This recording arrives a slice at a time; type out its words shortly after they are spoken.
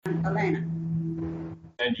Elena.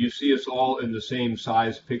 And you see us all in the same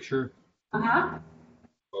size picture? Uh-huh.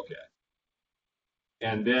 Okay.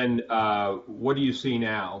 And then what do you see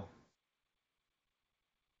now?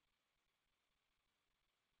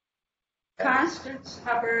 Constance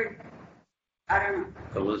Hubbard, I don't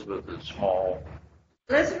know. Elizabeth is small.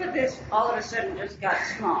 Elizabeth is all of a sudden just got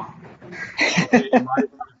small. Okay, is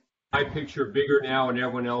my picture bigger now and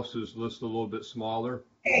everyone else is just a little bit smaller?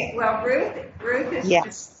 Well, Ruth is,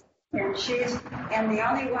 Yes. and the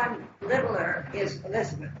only one littler is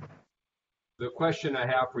Elizabeth. The question I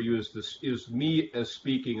have for you is this: is me as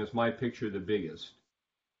speaking, is my picture the biggest?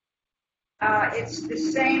 It's the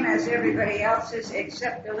same as everybody else's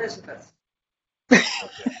except Elizabeth's. Okay.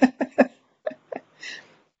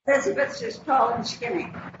 Elizabeth's is tall and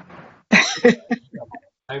skinny.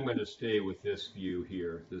 I'm going to stay with this view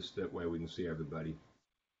here. That way we can see everybody.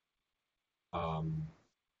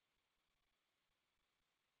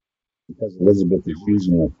 Because Elizabeth is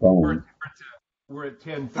using her phone. We're at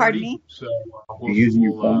 10:30. Pardon me? So You're using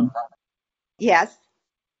your phone? Yes.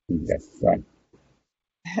 Yes, right.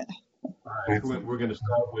 All right, we're going to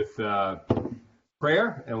start with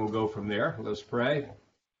prayer, and we'll go from there. Let's pray.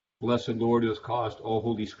 Blessed Lord, who has caused all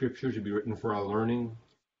holy scriptures to be written for our learning,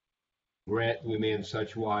 grant we may in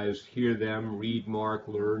such wise hear them, read, mark,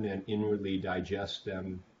 learn, and inwardly digest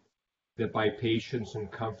them, that by patience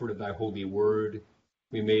and comfort of thy holy word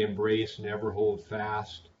we may embrace and ever hold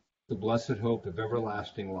fast the blessed hope of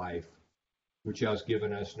everlasting life, which thou hast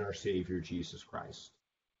given us in our Savior Jesus Christ.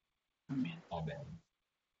 Amen. Amen.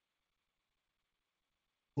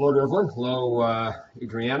 Hello, everyone. Hello,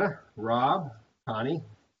 Adriana, Rob, Connie,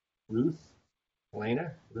 Ruth,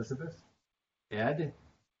 Elena, Elizabeth, Ed.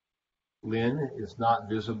 Lynn is not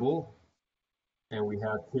visible. And we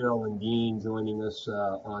have Carol and Dean joining us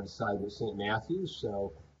on site at St. Matthew's.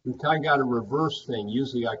 So we've kind of got a reverse thing.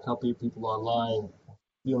 Usually I tell people online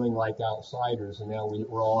feeling like outsiders, and now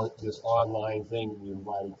we're all this online thing we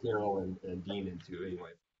invited Carol and Dean into.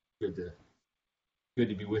 Anyway, good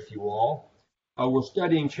to be with you all. We're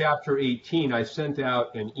studying chapter 18. I sent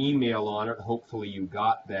out an email on it. Hopefully you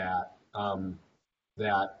got that.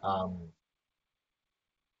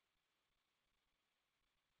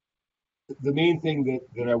 The main thing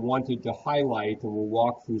that I wanted to highlight, and we'll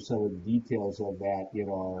walk through some of the details of that in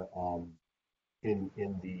our in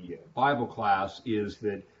the Bible class, is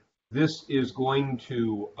that this is going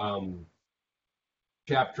to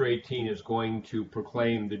chapter 18 is going to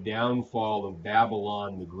proclaim the downfall of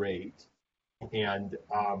Babylon the Great. And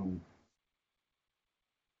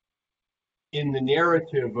in the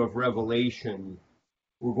narrative of Revelation,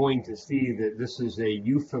 we're going to see that this is a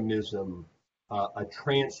euphemism, a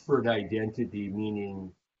transferred identity,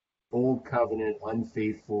 meaning Old Covenant,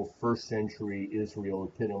 unfaithful, first century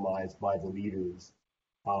Israel epitomized by the leaders.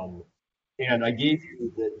 And I gave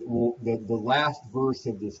you the last verse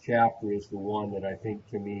of this chapter is the one that I think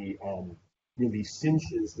to me really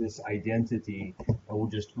cinches this identity,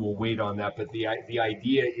 and we'll wait on that. But the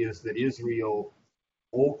idea is that Israel,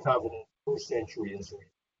 Old Covenant, first century Israel,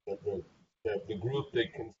 the group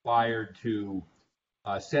that conspired to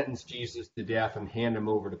sentence Jesus to death and hand him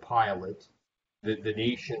over to Pilate, the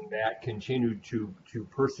nation that continued to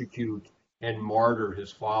persecute and martyr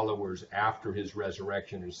his followers after his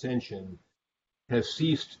resurrection and ascension, has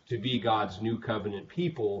ceased to be God's new covenant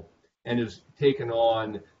people and has taken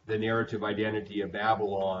on the narrative identity of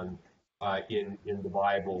Babylon in the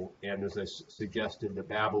Bible. And as I suggested, the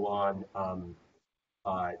Babylon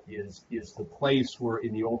is the place where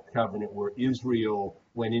in the Old Covenant where Israel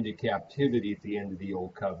went into captivity at the end of the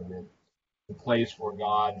Old Covenant, the place where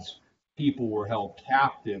God's people were held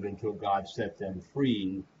captive until God set them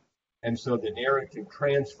free. And so the narrative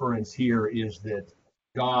transference here is that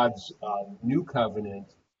God's new covenant,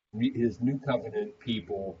 his new covenant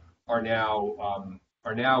people are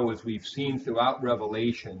now, as we've seen throughout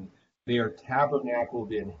Revelation, they are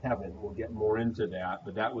tabernacled in heaven. We'll get more into that,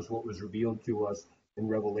 but that was what was revealed to us in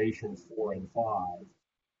Revelation 4 and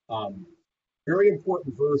 5. Very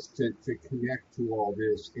important verse to connect to all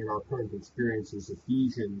this in our current experience is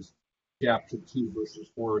Ephesians chapter 2,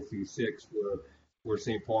 verses 4 through 6, where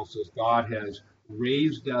St. Paul says, God has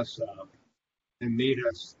raised us up and made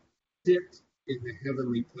us sit in the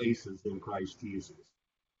heavenly places in Christ Jesus.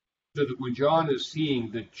 So that when John is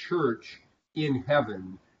seeing the church in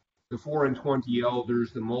heaven, the 24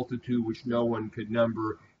 elders, the multitude which no one could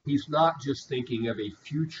number, he's not just thinking of a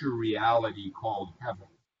future reality called heaven.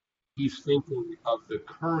 He's thinking of the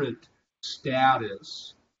current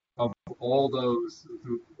status of all those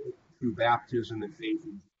who through baptism and faith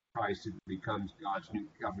in Christ, it becomes God's new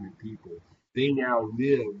covenant people. They now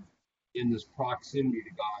live in this proximity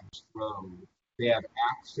to God's throne. They have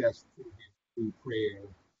access to Him through prayer.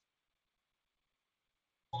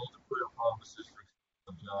 All the prayer promises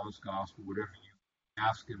of John's Gospel, whatever you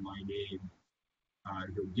ask in my name,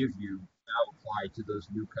 He'll give you. That apply to those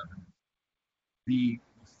new covenants. The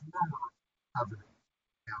former covenant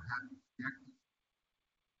now having connected.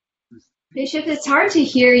 Bishop, it's hard to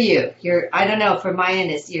hear you. I don't know, from my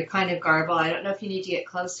end, you're kind of garbled. I don't know if you need to get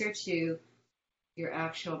closer to your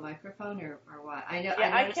actual microphone or what. Yeah,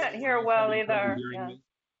 I can't hear well either.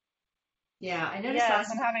 Yeah, I noticed Yes,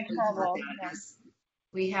 last I'm having trouble. Yeah.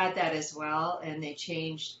 we had that as well, and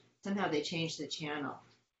somehow they changed the channel,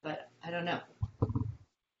 but I don't know.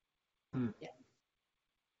 Yeah.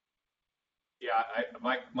 Yeah,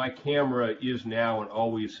 my camera is now and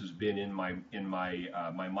always has been in my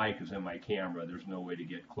my mic is in my camera. There's no way to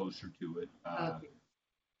get closer to it. Okay.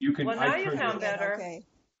 You can. Well, now you sound better. Okay.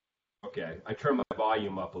 Okay, I turn my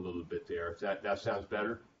volume up a little bit there. If that sounds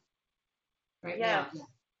better. Right Yeah. now.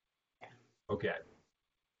 Okay.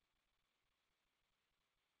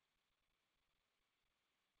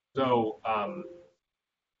 So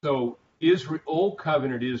Israel, Old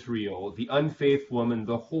Covenant Israel, the unfaithful woman,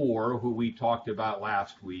 the whore, who we talked about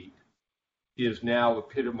last week, is now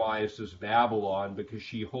epitomized as Babylon because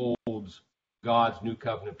she holds God's New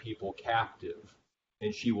Covenant people captive,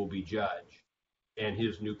 and she will be judged, and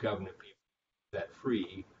His New Covenant people set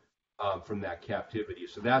free from that captivity.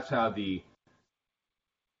 So that's how the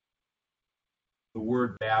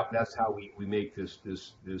word that's how we make this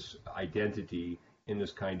identity in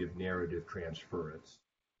this kind of narrative transference.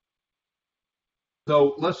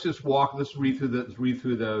 So let's read through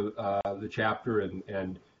the chapter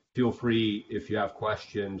and feel free if you have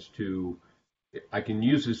questions to. I can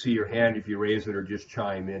usually see your hand if you raise it, or just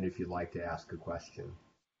chime in if you'd like to ask a question.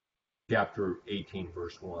 Chapter 18,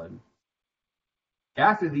 verse 1.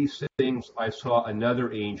 After these things, I saw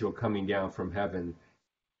another angel coming down from heaven,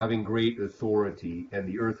 having great authority, and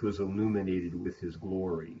the earth was illuminated with his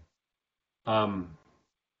glory.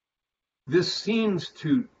 This seems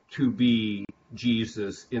to be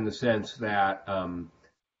Jesus in the sense that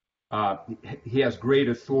he has great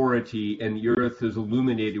authority and the earth is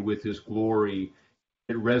illuminated with his glory.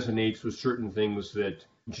 It resonates with certain things that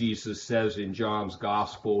Jesus says in John's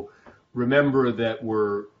Gospel. Remember that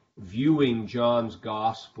we're viewing John's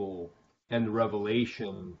Gospel and the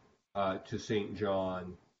revelation to St.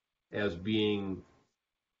 John as being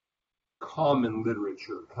common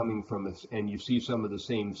literature coming from us, and you see some of the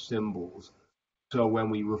same symbols. So when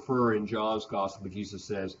we refer in John's Gospel, Jesus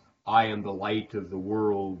says, I am the light of the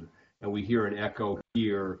world, and we hear an echo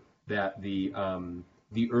here that the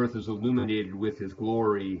earth is illuminated with his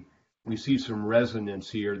glory. We see some resonance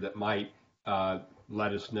here that might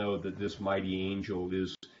let us know that this mighty angel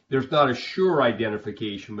there's not a sure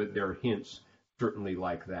identification, but there are hints certainly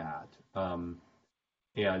like that.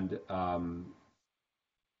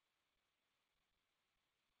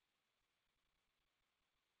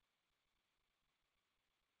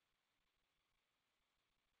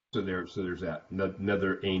 So there's that,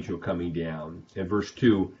 another angel coming down. In verse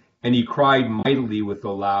 2, and he cried mightily with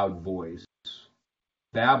a loud voice,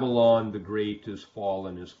 Babylon the great is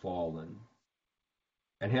fallen,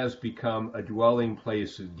 and has become a dwelling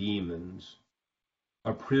place of demons,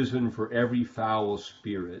 a prison for every foul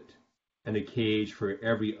spirit, and a cage for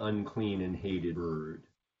every unclean and hated bird.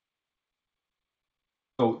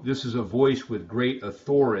 So this is a voice with great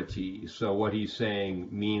authority. So what he's saying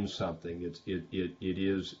means something.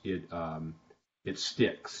 It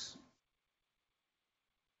sticks.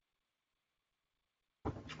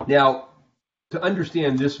 Now, to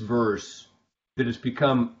understand this verse, that it's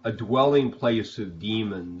become a dwelling place of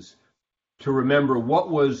demons, to remember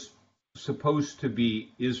what was supposed to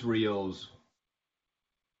be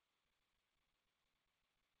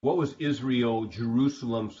what was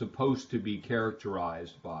Jerusalem supposed to be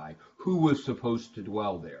characterized by? Who was supposed to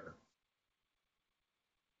dwell there?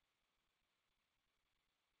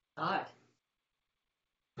 God.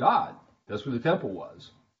 That's where the temple was.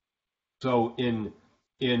 So in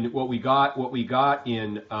what we got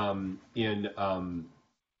in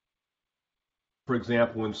for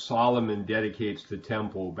example, when Solomon dedicates the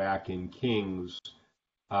temple back in Kings,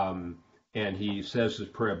 and he says his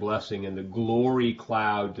prayer blessing, and the glory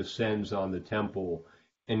cloud descends on the temple,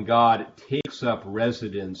 and God takes up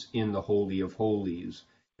residence in the Holy of Holies.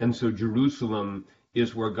 And so Jerusalem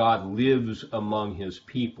is where God lives among his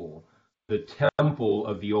people. The temple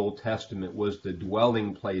of the Old Testament was the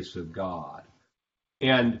dwelling place of God.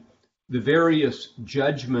 And the various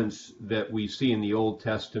judgments that we see in the Old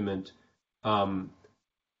Testament are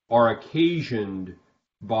occasioned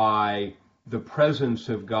by the presence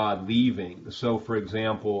of God leaving. So, for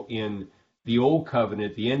example, in the Old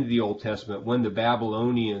Covenant, the end of the Old Testament, when the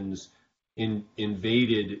Babylonians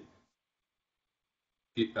invaded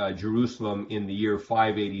Jerusalem in the year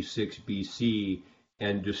 586 BC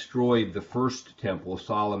and destroyed the first temple,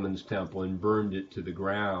 Solomon's temple, and burned it to the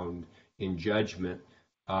ground in judgment.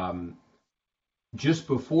 Just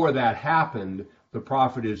before that happened, the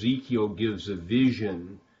prophet Ezekiel gives a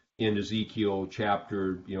vision in Ezekiel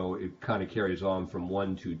chapter, it kind of carries on from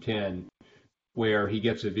 1 to 10, where he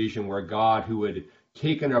gets a vision where God, who had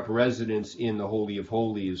taken up residence in the Holy of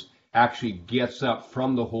Holies, actually gets up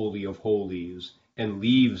from the Holy of Holies and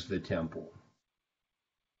leaves the temple.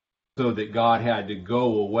 So that God had to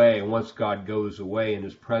go away, and once God goes away and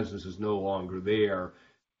his presence is no longer there,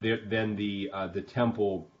 then the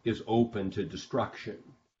temple is open to destruction.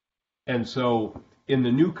 And so in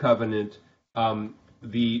the New Covenant,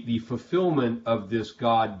 the fulfillment of this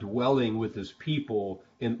God dwelling with his people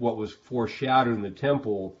in what was foreshadowed in the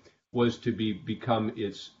temple was to become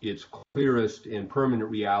its clearest and permanent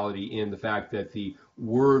reality in the fact that the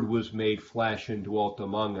Word was made flesh and dwelt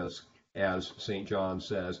among us, as St. John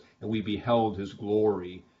says, and we beheld his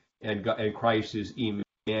glory, and Christ is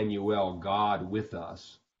Emmanuel, God with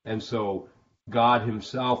us. And so God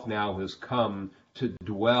himself now has come to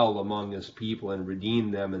dwell among his people and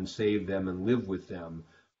redeem them and save them and live with them.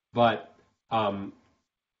 But as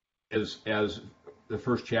the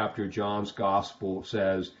first chapter of John's Gospel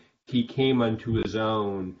says, he came unto his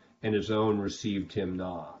own, and his own received him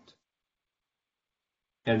not.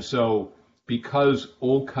 And so, because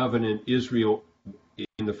Old Covenant Israel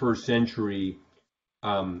in the first century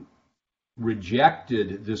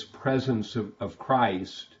rejected this presence of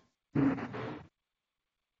Christ,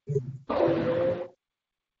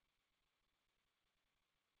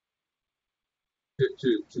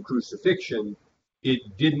 to crucifixion,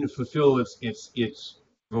 it didn't fulfill its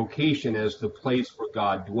vocation as the place where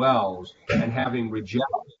God dwells, and having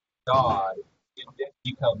rejected God, it then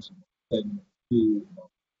becomes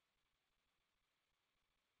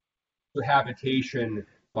to habitation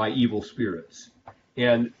by evil spirits.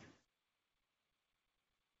 And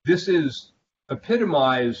this is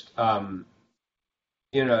epitomized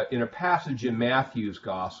in a passage in Matthew's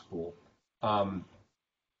Gospel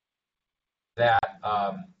that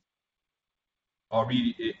I'll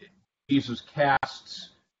read. Jesus casts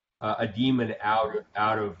a demon out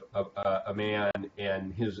of a man,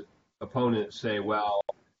 and his opponents say, well,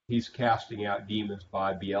 he's casting out demons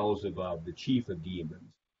by Beelzebub, the chief of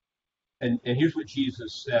demons. And here's what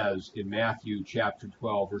Jesus says in Matthew chapter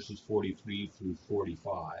 12, verses 43 through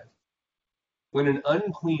 45. When an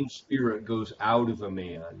unclean spirit goes out of a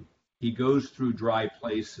man, he goes through dry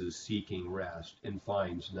places seeking rest and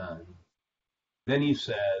finds none. Then he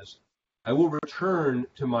says, I will return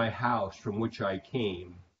to my house from which I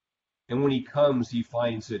came. And when he comes, he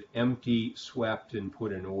finds it empty, swept, and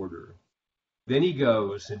put in order. Then he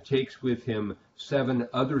goes and takes with him 7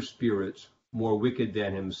 other spirits more wicked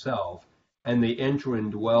than himself, and they enter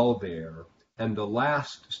and dwell there. And the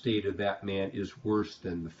last state of that man is worse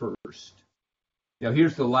than the first. Now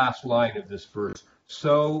here's the last line of this verse.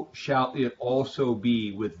 So shall it also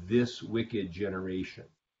be with this wicked generation.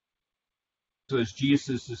 So as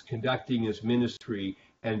Jesus is conducting his ministry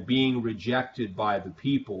and being rejected by the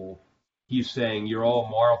people, he's saying, you're all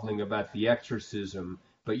marveling about the exorcism,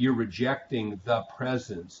 but you're rejecting the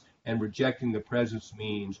presence. And rejecting the presence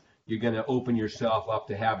means you're going to open yourself up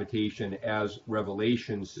to habitation, as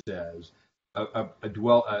Revelation says, a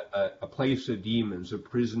place of demons, a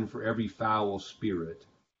prison for every foul spirit,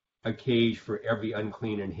 a cage for every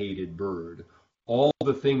unclean and hated bird. All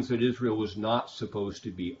the things that Israel was not supposed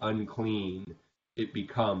to be unclean, it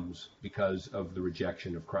becomes because of the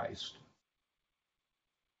rejection of Christ.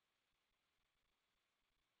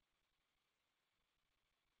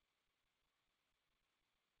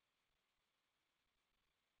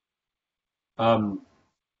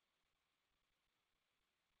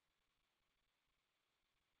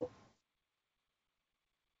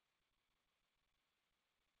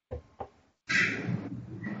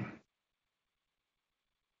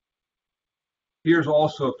 Here's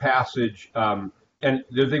also a passage, and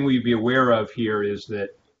the thing we'd be aware of here is that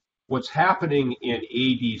what's happening in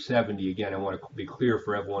AD 70, again, I want to be clear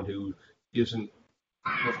for everyone who doesn't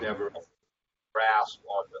have a grasp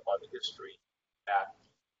on the history, that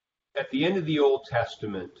at the end of the Old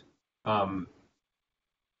Testament, in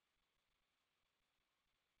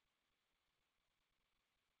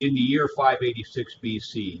the year 586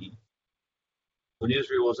 BC, when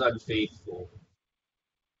Israel was unfaithful,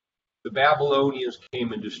 the Babylonians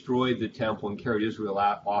came and destroyed the temple and carried Israel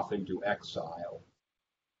off into exile.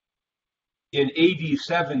 in AD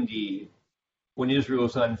 70, when Israel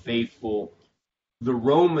is unfaithful, the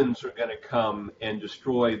Romans are going to come and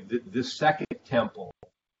destroy this second temple.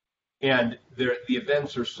 And the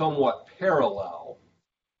events are somewhat parallel.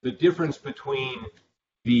 The difference between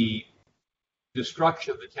the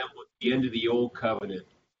destruction of the temple at the end of the Old Covenant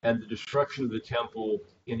and the destruction of the temple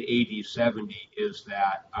in AD 70 is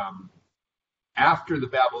that after the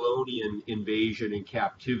Babylonian invasion and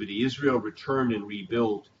captivity, Israel returned and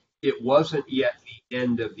rebuilt. It wasn't yet the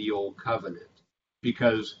end of the Old Covenant,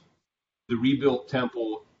 because the rebuilt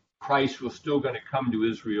temple, Christ was still going to come to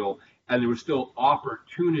Israel, and there was still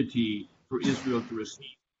opportunity for Israel to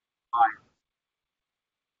receive fire.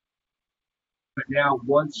 But now,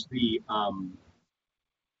 once the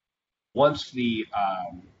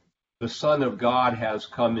Son of God has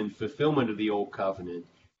come in fulfillment of the Old Covenant,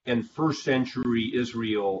 and first century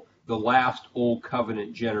Israel, the last Old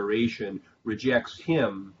Covenant generation, rejects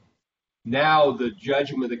him, now the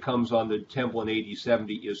judgment that comes on the temple in AD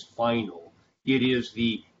 70 is final. It is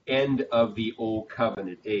the end of the Old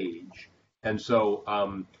Covenant age. And so,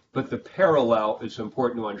 but the parallel is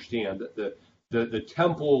important to understand that the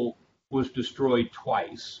temple was destroyed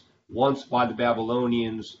twice. Once by the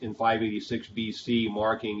Babylonians in 586 BC,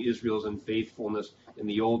 marking Israel's unfaithfulness in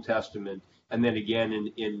the Old Testament, and then again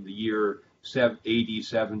in the year AD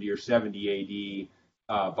 70 or 70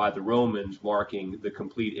 AD by the Romans, marking the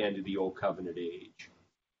complete end of the Old Covenant age.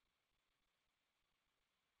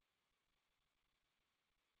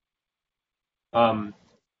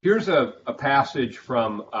 Here's a passage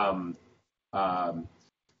from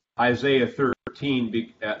Isaiah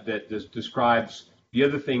 13 that describes the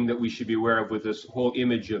other thing that we should be aware of with this whole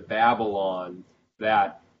image of Babylon,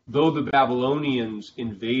 that though the Babylonians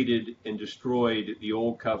invaded and destroyed the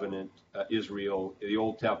Old Covenant, Israel, the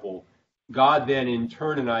Old Temple, God then in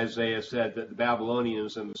turn in Isaiah said that the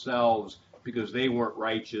Babylonians themselves, because they weren't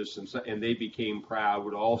righteous and they became proud,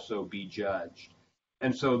 would also be judged.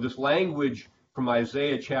 And so this language from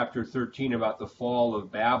Isaiah chapter 13 about the fall of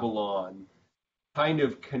Babylon kind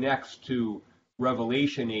of connects to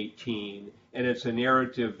Revelation 18, and it's a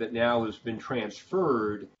narrative that now has been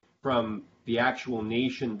transferred from the actual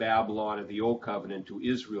nation Babylon of the Old Covenant to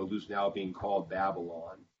Israel, who's now being called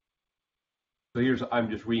Babylon. So I'm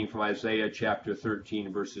just reading from Isaiah chapter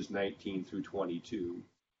 13, verses 19 through 22.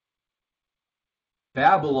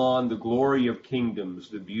 Babylon, the glory of kingdoms,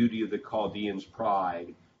 the beauty of the Chaldeans'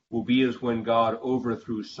 pride, will be as when God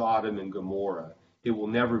overthrew Sodom and Gomorrah. It will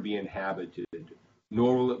never be inhabited,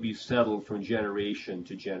 nor will it be settled from generation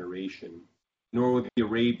to generation. Nor will the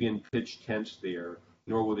Arabian pitch tents there,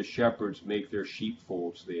 nor will the shepherds make their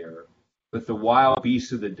sheepfolds there. But the wild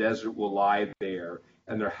beasts of the desert will lie there,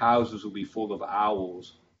 and their houses will be full of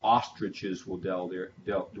owls. Ostriches will dwell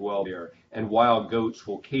there, and wild goats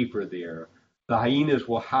will caper there. The hyenas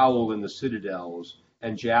will howl in the citadels,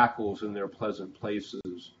 and jackals in their pleasant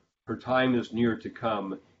places. Her time is near to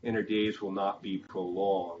come, and her days will not be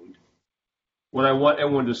prolonged. What I want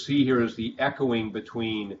everyone to see here is the echoing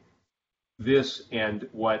between this and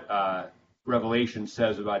what Revelation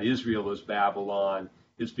says about Israel as Babylon.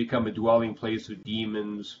 It's become a dwelling place of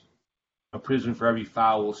demons, a prison for every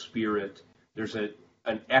foul spirit. There's an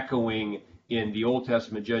echoing in the Old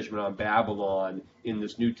Testament judgment on Babylon, in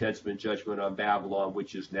this New Testament judgment on Babylon,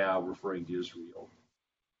 which is now referring to Israel.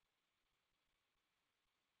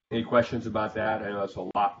 Any questions about that? I know it's a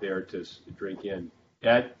lot there to drink in.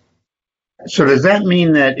 Ed? So does that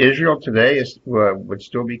mean that Israel today would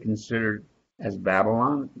still be considered as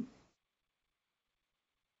Babylon?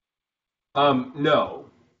 No,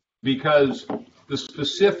 because the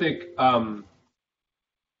specific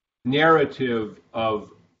narrative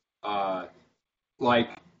of like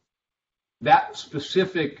that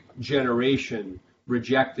specific generation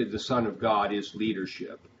rejected the Son of God is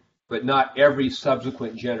leadership, but not every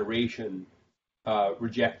subsequent generation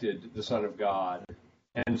rejected the Son of God,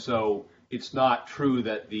 and so it's not true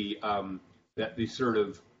that the sort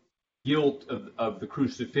of guilt of the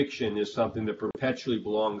crucifixion is something that perpetually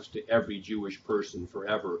belongs to every Jewish person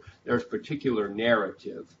forever. There's particular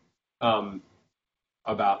narrative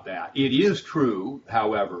about that. It is true,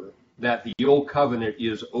 however, that the Old Covenant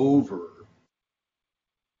is over,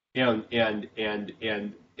 and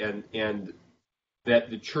that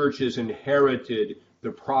the church has inherited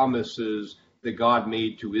the promises that God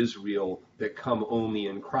made to Israel that come only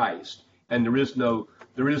in Christ. And there is no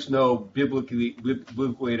biblically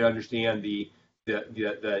way to understand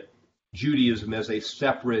that Judaism as a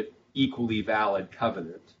separate, equally valid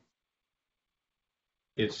covenant.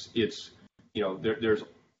 It's there's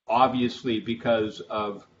obviously, because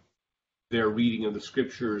of their reading of the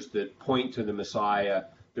scriptures that point to the Messiah,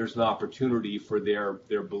 there's an opportunity for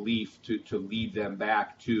their belief to lead them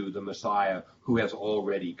back to the Messiah who has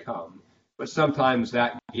already come. But sometimes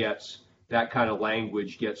that kind of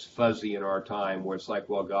language gets fuzzy in our time, where it's like,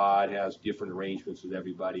 well, God has different arrangements with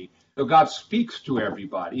everybody. So God speaks to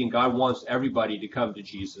everybody, and God wants everybody to come to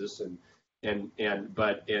Jesus,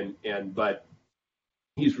 but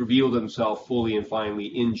He's revealed Himself fully and finally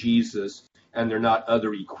in Jesus, and they're not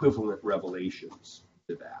other equivalent revelations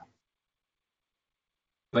to that.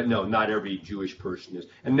 But no, not every Jewish person is,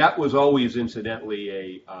 and that was always,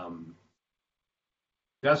 incidentally,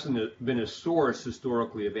 that's been a source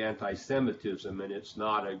historically of anti-Semitism, and it's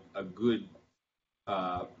not a good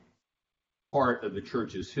part of the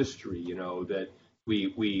church's history, that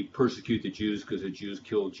we persecute the Jews because the Jews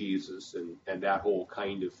killed Jesus, and that whole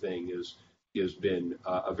kind of thing has been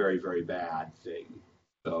a very, very bad thing.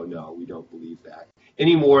 So no, we don't believe that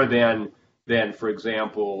any more than for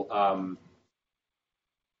example,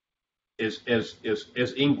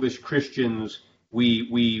 as English Christians,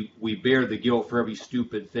 we bear the guilt for every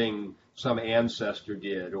stupid thing some ancestor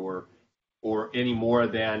did, or any more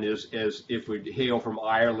than as if we hail from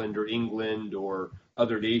Ireland or England or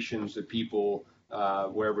other nations that people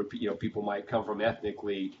wherever people might come from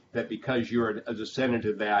ethnically, that because you're a descendant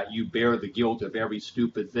of that, you bear the guilt of every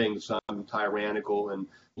stupid thing some tyrannical and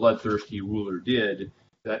bloodthirsty ruler did.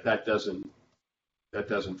 That doesn't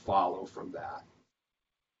follow from that.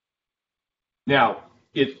 Now,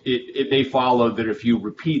 it may follow that if you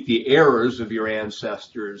repeat the errors of your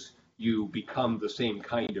ancestors, you become the same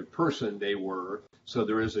kind of person they were. So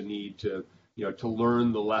there is a need to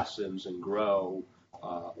learn the lessons and grow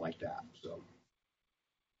like that. So.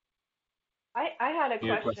 I had a Any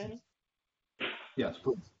question. questions? Yes,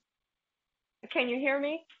 please. Can you hear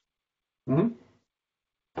me? Mm-hmm.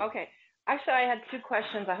 Okay. Actually, I had two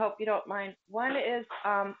questions. I hope you don't mind. One is,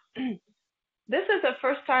 this is the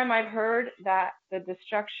first time I've heard that the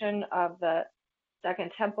destruction of the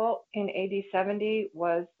Second Temple in AD 70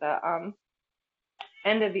 was the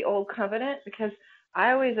end of the Old Covenant, because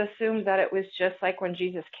I always assumed that it was just like when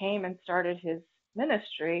Jesus came and started his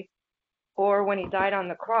ministry, or when he died on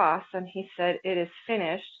the cross and he said, "It is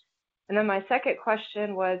finished." And then my second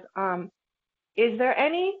question was, is there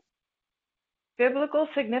any biblical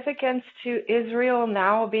significance to Israel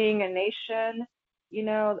now being a nation,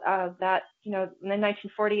 that, in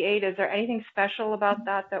 1948, is there anything special about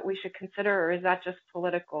that we should consider, or is that just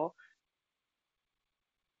political?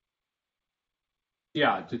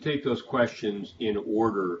 Yeah, to take those questions in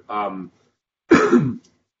order.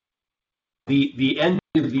 The end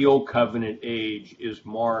of the Old Covenant age is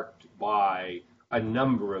marked by a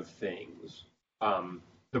number of things.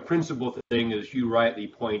 The principal thing, as you rightly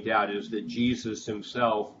point out, is that Jesus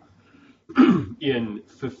himself, in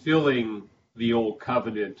fulfilling the Old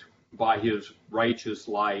Covenant by his righteous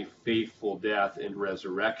life, faithful death, and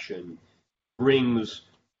resurrection, brings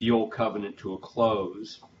the Old Covenant to a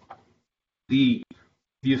close. The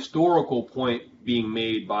historical point being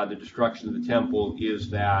made by the destruction of the temple is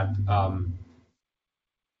that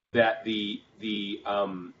the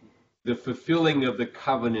fulfilling of the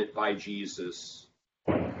covenant by Jesus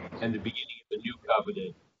and the beginning of the new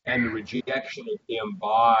covenant and the rejection of him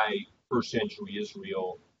by first century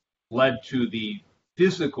Israel led to the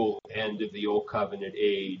physical end of the Old Covenant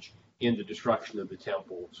age in the destruction of the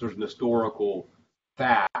temple. So there's an historical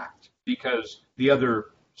fact, because the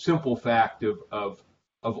other simple fact of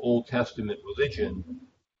Old Testament religion,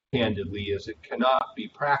 candidly, is it cannot be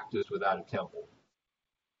practiced without a temple.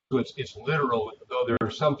 So it's literal, though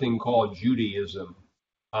there's something called Judaism.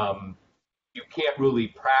 You can't really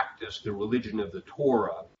practice the religion of the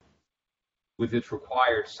Torah with its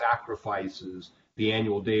required sacrifices, the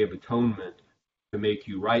annual Day of Atonement, to make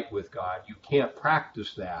you right with God. You can't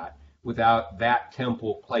practice that without that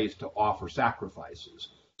temple place to offer sacrifices.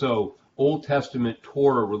 So Old Testament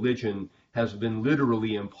Torah religion has been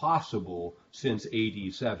literally impossible since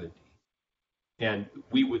AD 70. And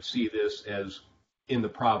we would see this as in the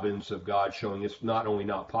providence of God, showing it's not only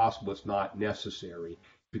not possible, it's not necessary,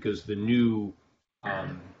 because the new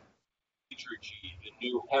liturgy, the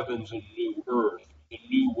new heavens and new earth, the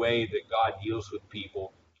new way that God deals with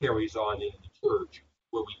people carries on in the church,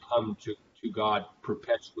 where we come to God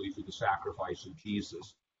perpetually through the sacrifice of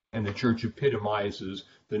Jesus. And the church epitomizes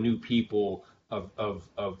the new people of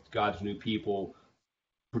God's new people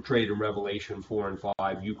portrayed in Revelation 4 and 5,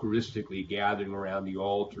 Eucharistically gathering around the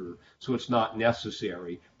altar. So it's not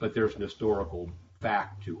necessary, but there's an historical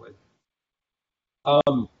fact to it.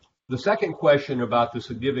 The second question about the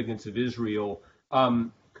significance of Israel,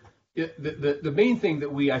 the main thing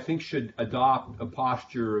that we, I think, should adopt a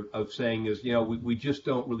posture of saying is, we just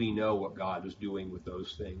don't really know what God is doing with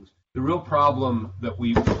those things. The real problem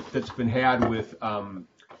that's been had with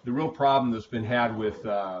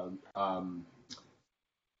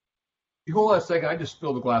you hold on a second. I just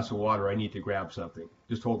spilled a glass of water. I need to grab something.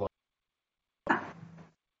 Just hold on.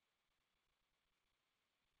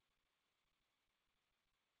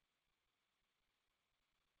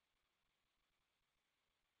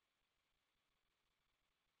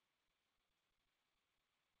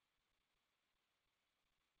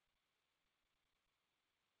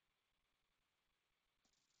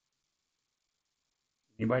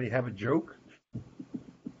 Anybody have a joke?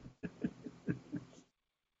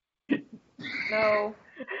 No.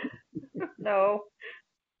 No.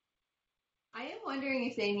 I am wondering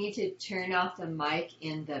if they need to turn off the mic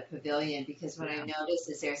in the pavilion because what I notice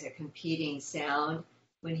is there's a competing sound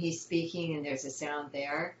when he's speaking and there's a sound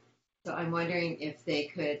there. So I'm wondering if they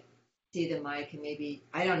could see the mic and maybe,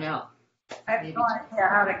 I don't know. I have no idea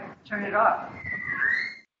how to turn it off.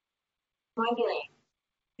 Wondering.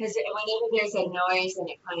 Because whenever there's a noise and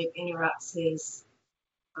it kind of interrupts his.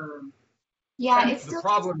 Yeah, it's The still.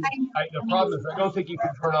 problem is I don't think you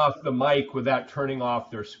can turn off the mic without turning off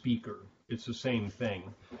their speaker. It's the same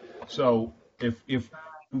thing. So if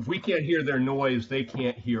we can't hear their noise, they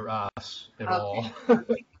can't hear us at all. Got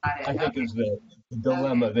it. I think is the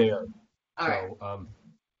dilemma there. All right. So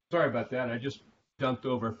sorry about that. I just dumped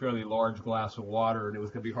over a fairly large glass of water, and it was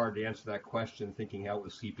going to be hard to answer that question, thinking how it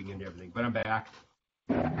was seeping into everything. But I'm back.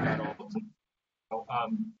 So,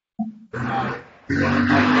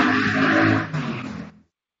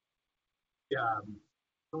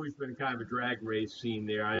 it's always been kind of a drag race scene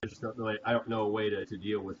there. I just don't know. I don't know a way to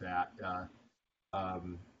deal with that.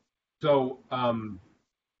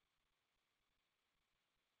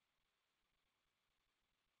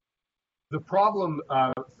 The problem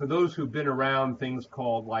for those who've been around things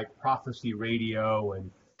called like prophecy radio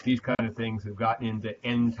and these kind of things have gotten into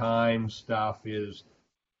end time stuff is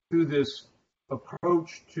through this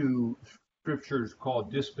approach to scriptures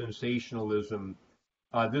called dispensationalism.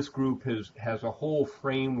 This group has a whole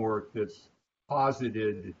framework that's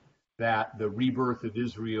posited that the rebirth of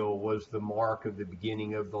Israel was the mark of the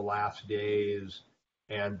beginning of the last days,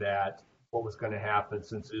 and that what was going to happen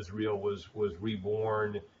since Israel was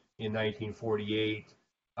reborn in 1948,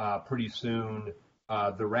 pretty soon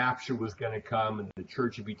the rapture was going to come and the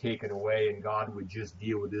church would be taken away and God would just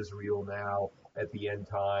deal with Israel now at the end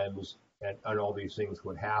times, and all these things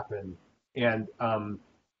would happen. And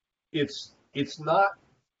it's not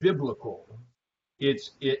biblical.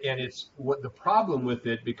 It's what the problem with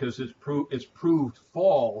it, because it's proved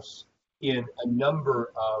false in a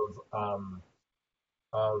number of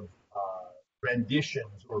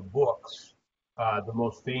renditions or books. The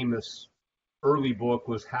most famous early book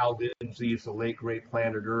was Hal Lindsey's The Late Great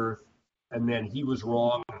Planet Earth, and then he was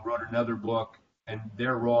wrong and wrote another book, and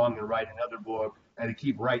they're wrong and write another book, and they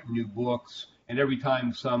keep writing new books. And every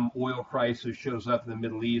time some oil crisis shows up in the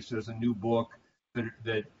Middle East, there's a new book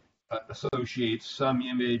that associates some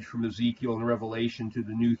image from Ezekiel and Revelation to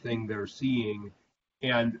the new thing they're seeing.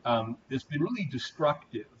 And it's been really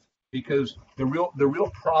destructive, because the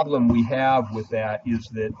real problem we have with that is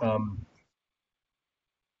that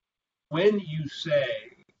when you say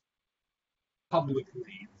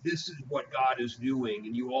publicly, this is what God is doing,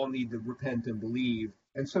 and you all need to repent and believe,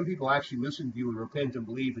 and some people actually listen to you and repent and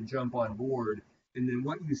believe and jump on board, and then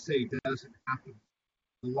what you say doesn't happen,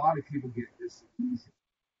 a lot of people get disillusioned,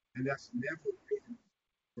 and that's never been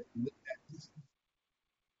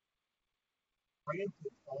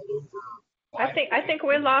all over. I think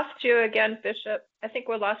we lost you again, Bishop. I think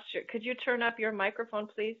we lost you. Could you turn up your microphone,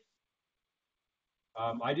 please?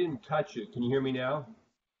 I didn't touch it. Can you hear me now?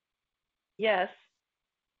 Yes.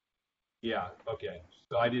 Yeah. Okay.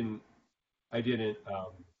 So I didn't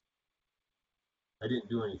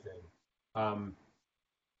do anything.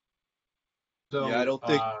 So yeah, I don't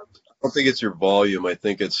think it's your volume. I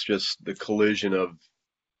think it's just the collision of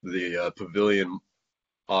the pavilion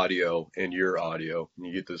audio and your audio, and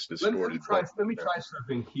you get this distorted. Let me try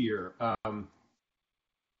something here.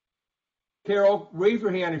 Carol, raise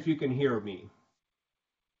your hand if you can hear me.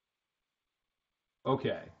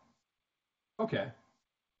 Okay.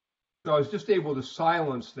 So I was just able to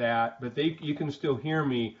silence that, but you can still hear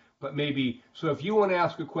me. But maybe, so if you want to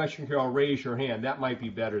ask a question, Carol, raise your hand. That might be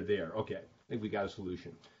better there. Okay, I think we got a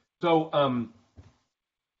solution. So,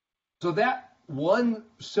 so that one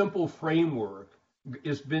simple framework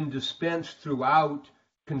has been dispensed throughout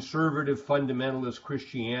conservative fundamentalist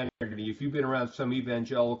Christianity, if you've been around some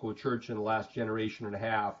evangelical church in the last generation and a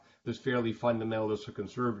half that's fairly fundamentalist or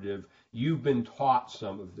conservative, you've been taught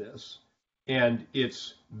some of this. And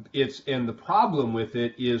and the problem with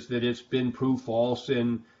it is that it's been proved false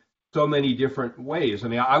in so many different ways. I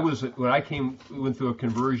mean, when I went through a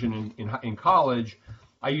conversion in college,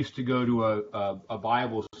 I used to go to a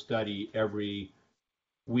Bible study every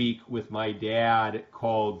week with my dad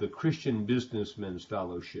called the Christian Businessmen's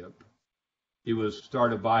Fellowship. It was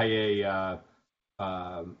started by a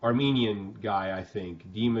Armenian guy, I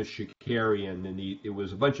think, Dimas Shakarian, and it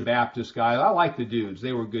was a bunch of Baptist guys. I like the dudes;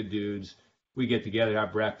 they were good dudes. We get together,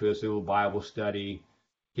 have breakfast, a little Bible study,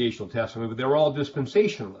 occasional testimony, but they were all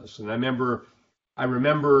dispensationalists. And I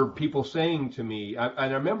remember people saying to me, and I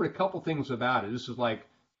remember a couple things about it. This is like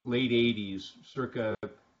late 80s, circa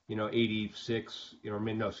 86,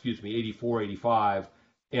 84, 85.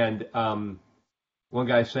 And one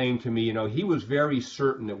guy saying to me, he was very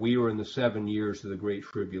certain that we were in the 7 years of the Great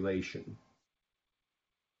Tribulation.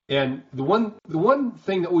 And the one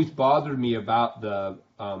thing that always bothered me about the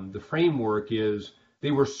framework is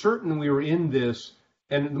they were certain we were in this.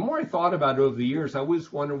 And the more I thought about it over the years, I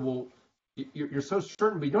always wondered, well, you're so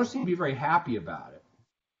certain, but you don't seem to be very happy about it,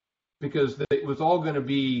 because it was all going to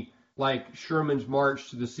be like Sherman's March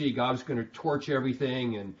to the Sea. God was going to torch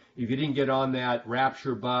everything, and if you didn't get on that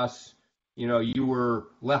rapture bus, you were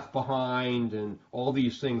left behind, and all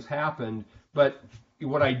these things happened. But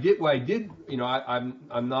what I did,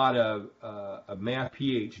 I'm not a math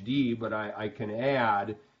PhD, but I can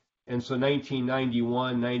add. And so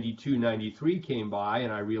 1991, 92, 93 came by,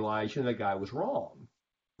 and I realized that guy was wrong.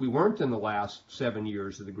 We weren't in the last 7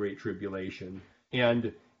 years of the Great Tribulation,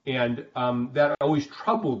 and that always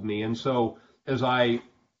troubled me. And so as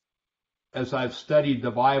I've studied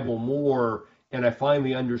the Bible more, and I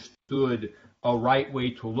finally understood a right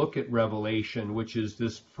way to look at Revelation, which is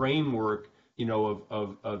this framework, of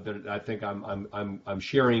that I think I'm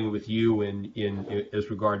sharing with you in as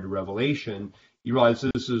regard to Revelation. You realize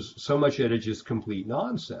this is so much that it's just complete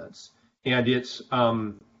nonsense, and it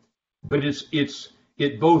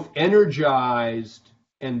both energized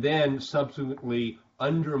and then subsequently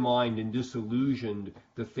undermined and disillusioned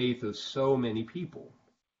the faith of so many people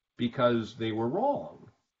because they were wrong.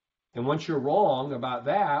 And once you're wrong about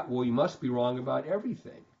that, well, you must be wrong about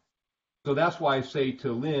everything. So that's why I say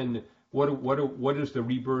to Lynn, what does the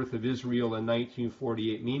rebirth of Israel in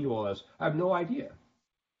 1948 mean to us? I have no idea.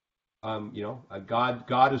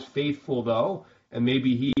 God is faithful, though, and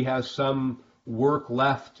maybe he has some work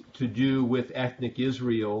left to do with ethnic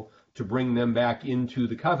Israel to bring them back into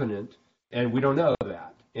the covenant, and we don't know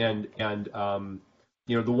that. And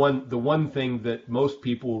the one thing that most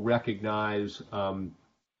people recognize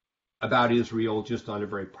about Israel, just on a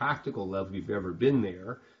very practical level, if you've ever been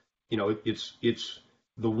there, it's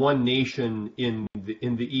the one nation in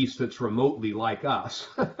the East that's remotely like us.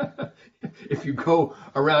 If you go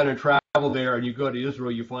around and travel there and you go to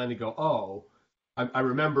Israel, you finally go, oh, I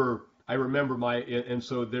remember and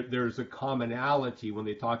so there's a commonality when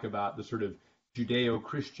they talk about the sort of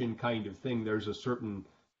Judeo-Christian kind of thing. There's a certain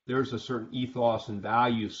ethos and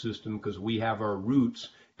value system because we have our roots.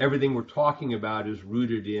 Everything we're talking about is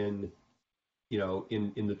rooted in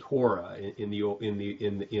the Torah, in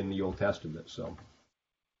the Old Testament. So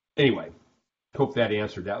anyway, hope that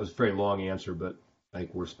answered. That was a very long answer, but I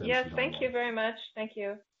think we're spending. Yes, thank you very much. Thank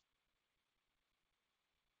you.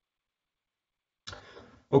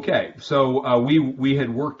 Okay, so we had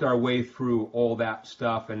worked our way through all that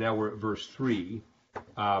stuff, and now we're at verse 3.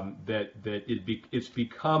 It's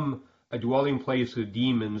become a dwelling place of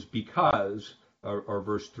demons because, or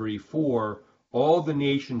verse 3, for all the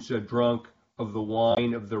nations have drunk of the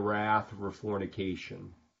wine of the wrath of her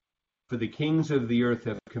fornication. For the kings of the earth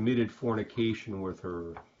have committed fornication with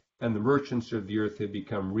her, and the merchants of the earth have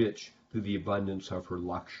become rich through the abundance of her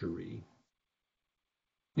luxury.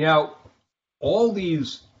 Now,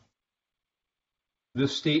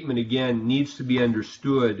 this statement again needs to be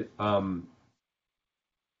understood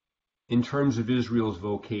in terms of Israel's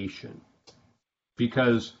vocation,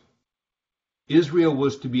 because Israel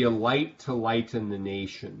was to be a light to lighten the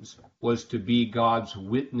nations, was to be God's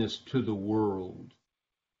witness to the world.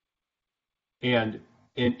 And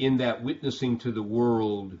in that witnessing to the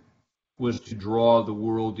world was to draw the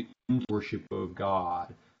world into worship of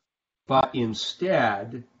God. But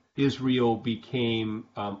instead, Israel became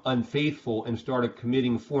unfaithful and started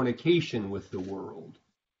committing fornication with the world.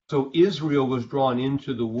 So Israel was drawn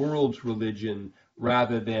into the world's religion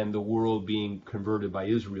rather than the world being converted by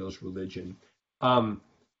Israel's religion.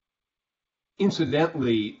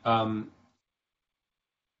 Incidentally,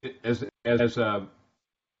 as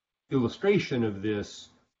illustration of this,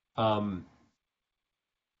 in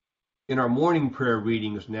our morning prayer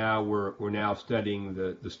readings now, we're now studying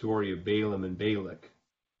the story of Balaam and Balak,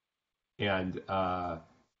 and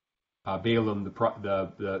Balaam,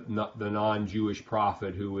 the non-Jewish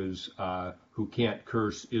prophet who can't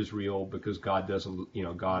curse Israel because God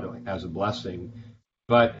doesn't, God has a blessing.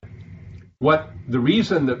 But the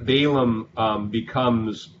reason that Balaam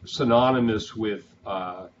becomes synonymous with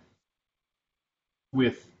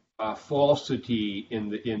falsity in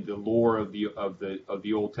the lore of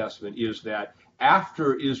the Old Testament is that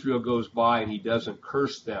after Israel goes by and he doesn't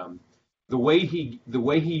curse them, the way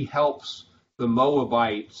he helps the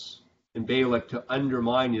Moabites and Balak to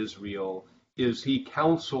undermine Israel is he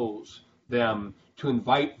counsels them to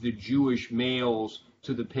invite the Jewish males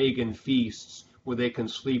to the pagan feasts where they can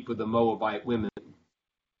sleep with the Moabite women.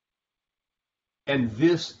 And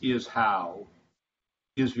this is how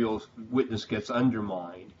Israel's witness gets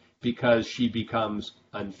undermined, because she becomes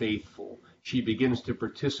unfaithful. She begins to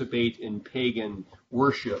participate in pagan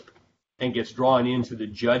worship and gets drawn into the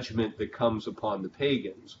judgment that comes upon the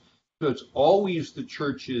pagans. So it's always the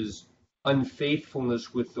church's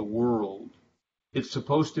unfaithfulness with the world. It's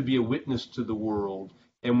supposed to be a witness to the world.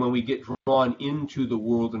 And when we get drawn into the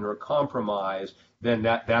world and are compromised, then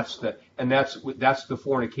that's the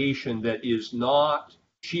fornication that is not,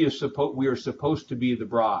 we are supposed to be the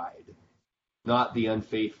bride, not the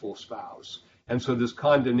unfaithful spouse. And so this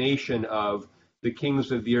condemnation of the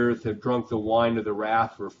kings of the earth have drunk the wine of the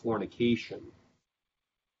wrath for fornication.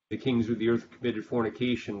 The kings of the earth committed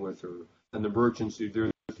fornication with her, and the merchants of the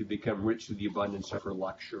earth have become rich through the abundance of her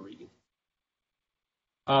luxury.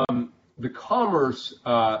 The commerce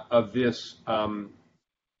of this,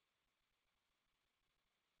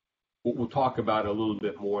 we'll talk about a little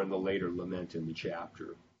bit more in the later lament in the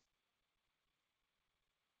chapter.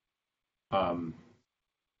 But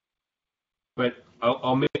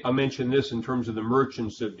I'll mention this in terms of the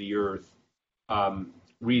merchants of the earth,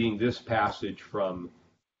 reading this passage from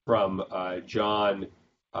John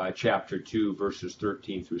chapter 2, verses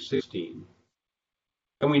 13 through 16.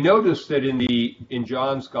 And we notice that in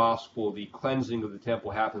John's gospel, the cleansing of the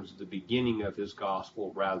temple happens at the beginning of his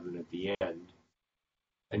gospel rather than at the end.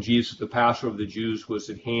 And Jesus, the Passover of the Jews,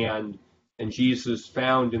 was at hand, and Jesus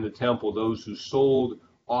found in the temple those who sold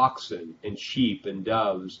oxen and sheep and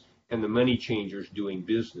doves and the money changers doing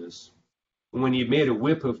business. And when he had made a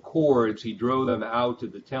whip of cords, he drove them out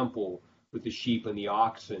of the temple with the sheep and the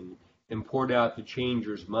oxen, and poured out the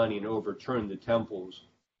changers' money and overturned the temples.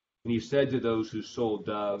 And he said to those who sold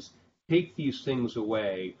doves, "Take these things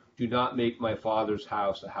away. Do not make my Father's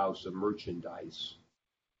house a house of merchandise."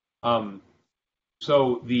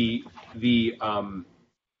 So the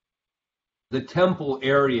temple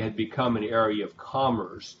area had become an area of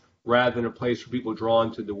commerce rather than a place where people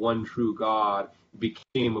drawn to the one true God. It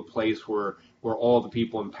became a place where all the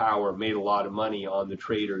people in power made a lot of money on the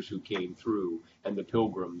traders who came through and the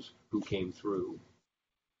pilgrims who came through.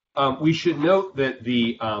 We should note that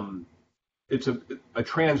it's a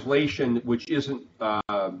translation which isn't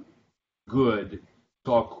good.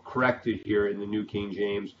 So I'll correct it here in the New King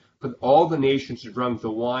James. But all the nations have drunk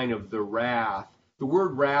the wine of the wrath. The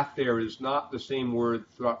word wrath there is not the same word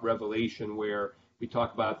throughout Revelation where we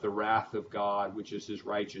talk about the wrath of God, which is his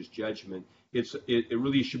righteous judgment. It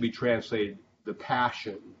really should be translated the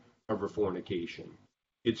passion of her fornication.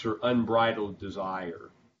 It's her unbridled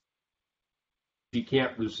desire. She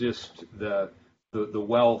can't resist the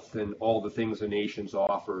wealth and all the things the nations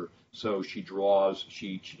offer, so she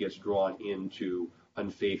gets drawn into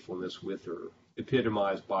unfaithfulness with her,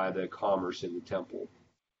 epitomized by the commerce in the temple.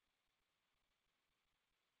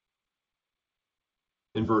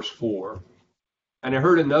 In verse 4, and I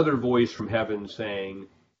heard another voice from heaven saying,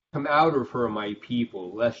 "Come out of her, my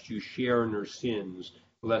people, lest you share in her sins,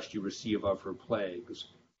 lest you receive of her plagues.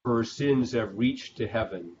 For her sins have reached to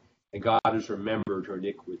heaven, and God has remembered her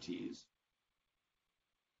iniquities."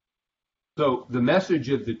 So the message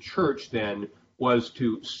of the church then was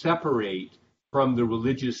to separate from the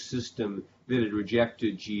religious system that had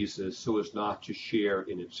rejected Jesus so as not to share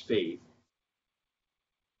in its faith.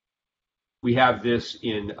 We have this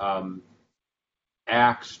in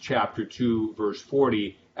Acts chapter 2, verse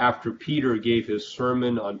 40, after Peter gave his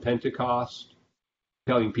sermon on Pentecost,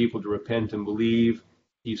 telling people to repent and believe.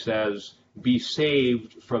 He says, "Be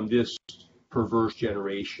saved from this perverse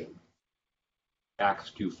generation."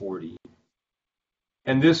 Acts 2:40.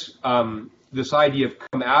 And this idea of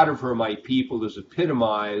 "come out of her, my people," is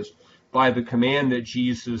epitomized by the command that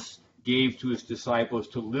Jesus gave to his disciples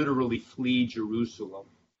to literally flee Jerusalem.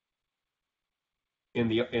 And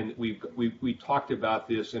we talked about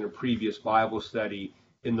this in a previous Bible study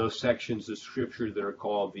in those sections of scripture that are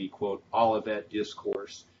called the, quote, Olivet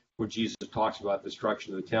Discourse, where Jesus talks about the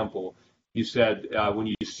destruction of the temple. He said, when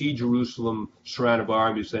you see Jerusalem surrounded by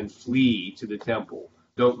armies, then flee to the temple.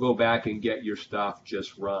 Don't go back and get your stuff,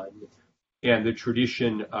 just run. And the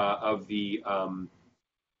tradition of the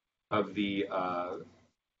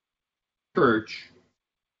church,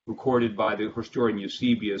 recorded by the historian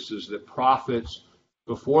Eusebius, is that prophets,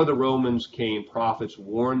 before the Romans came, prophets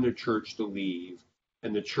warned the church to leave.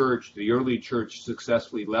 And the church, the early church,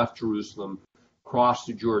 successfully left Jerusalem, crossed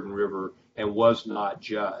the Jordan River, and was not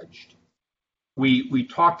judged. We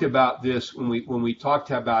talked about this when we talked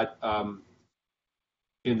about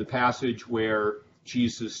in the passage where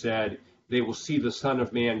Jesus said, they will see the Son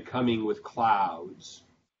of Man coming with clouds,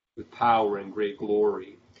 with power and great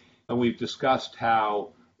glory. And we've discussed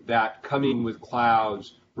how that coming with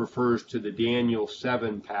clouds refers to the Daniel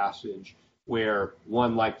 7 passage, where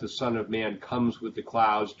one like the Son of Man comes with the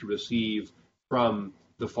clouds to receive from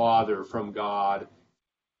the Father, from God,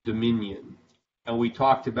 dominion. And we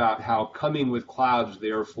talked about how coming with clouds,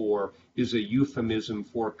 therefore, is a euphemism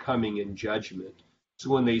for coming in judgment. So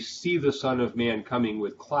when they see the Son of Man coming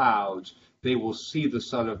with clouds, they will see the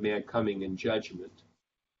Son of Man coming in judgment.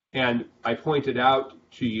 And I pointed out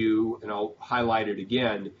to you, and I'll highlight it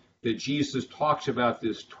again, that Jesus talks about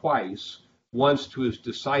this twice, once to his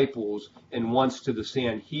disciples and once to the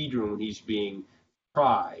Sanhedrin when he's being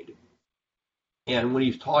tried. And when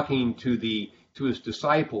he's talking to his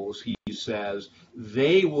disciples, he says,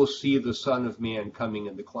 they will see the Son of Man coming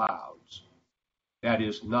in the clouds. That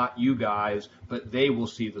is, not you guys, but they will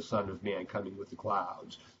see the Son of Man coming with the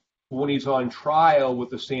clouds. When he's on trial with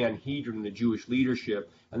the Sanhedrin, the Jewish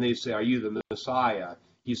leadership, and they say, are you the Messiah?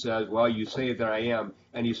 He says, well, you say that I am.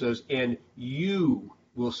 And he says, and you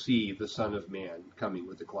will see the Son of Man coming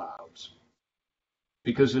with the clouds.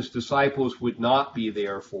 Because his disciples would not be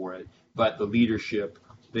there for it, but the leadership,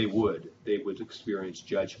 they would experience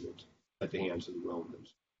judgment at the hands of the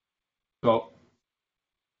Romans. So,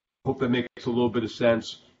 hope that makes a little bit of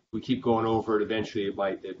sense. We keep going over it. Eventually,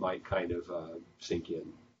 it might kind of sink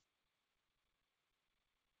in.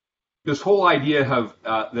 This whole idea of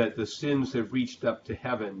that the sins have reached up to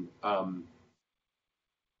heaven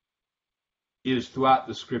is throughout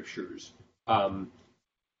the scriptures.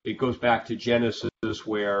 It goes back to Genesis,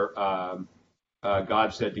 where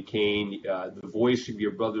God said to Cain, the voice of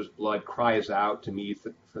your brother's blood cries out to me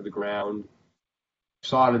for the ground.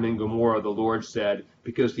 Sodom and Gomorrah, the Lord said,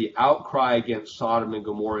 because the outcry against Sodom and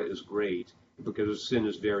Gomorrah is great, because the sin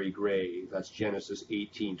is very grave. That's Genesis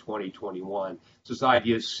 18, 20, 21. So this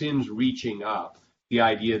idea of sins reaching up, the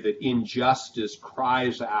idea that injustice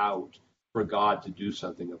cries out for God to do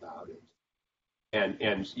something about it. And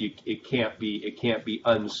it can't be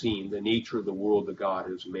unseen, the nature of the world that God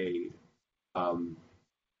has made.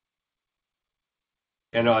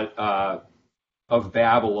 Of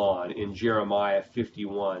Babylon in Jeremiah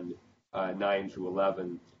 51, 9 through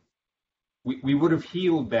 11. We would have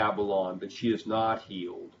healed Babylon, but she is not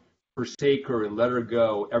healed. Forsake her and let her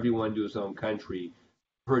go, everyone to his own country.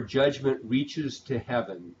 Her judgment reaches to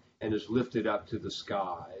heaven and is lifted up to the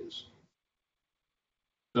skies.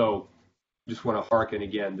 So, just want to hearken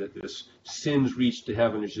again that this sins reach to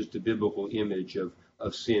heaven is just a biblical image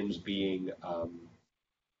of sins being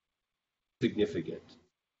significant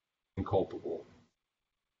and culpable.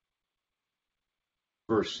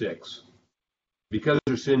 Verse 6. Because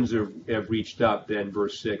her sins have reached up, then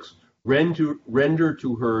verse 6, render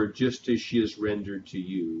to her just as she has rendered to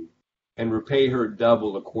you, and repay her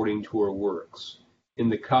double according to her works. In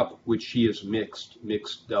the cup which she has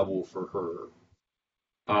mix double for her.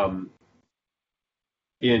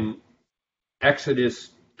 In Exodus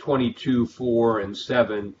 22, 4 and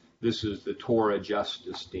 7, this is the Torah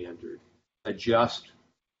justice standard. A just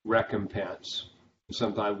recompense,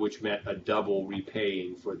 sometimes which meant a double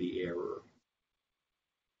repaying for the error.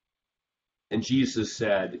 And Jesus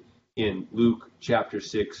said in Luke chapter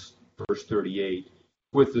 6, verse 38,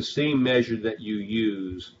 with the same measure that you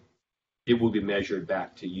use, it will be measured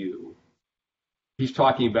back to you. He's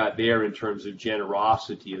talking about there in terms of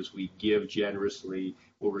generosity. As we give generously,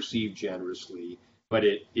 we'll receive generously. But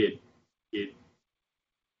it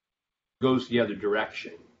goes the other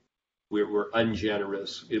direction. We're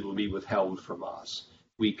ungenerous, it will be withheld from us.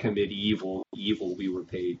 We commit evil, evil will be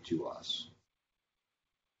repaid to us.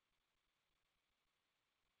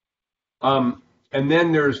 And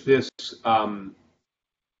then there's this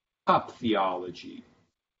cup theology.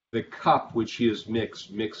 The cup which he has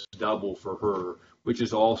mixed double for her, which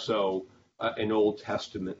is also an Old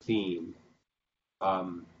Testament theme.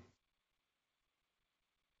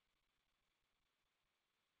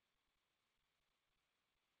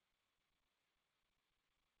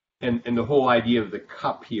 And the whole idea of the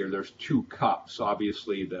cup here, there's two cups.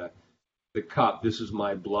 Obviously, the cup, this is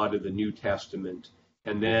my blood of the New Testament.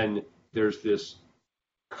 And then there's this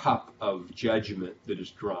cup of judgment that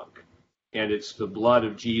is drunk. And it's the blood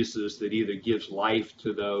of Jesus that either gives life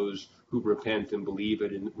to those who repent and believe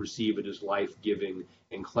it and receive it as life-giving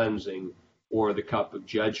and cleansing, or the cup of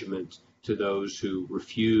judgment to those who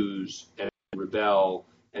refuse and rebel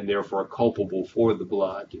and therefore are culpable for the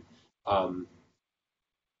blood.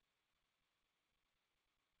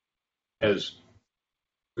 As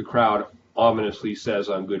the crowd ominously says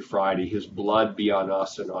on Good Friday, his blood be on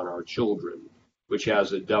us and on our children, which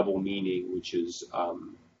has a double meaning, which is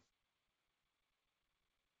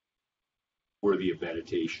worthy of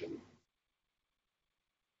meditation.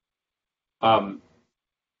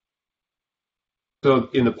 So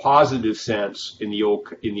in the positive sense, in the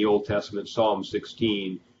Old Testament, Psalm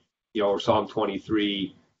 16, or Psalm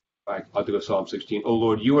 23, I'll have to go Psalm 16. Oh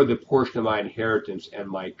Lord, you are the portion of my inheritance and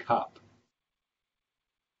my cup.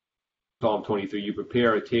 Psalm 23, you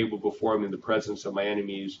prepare a table before me in the presence of my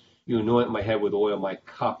enemies. You anoint my head with oil, my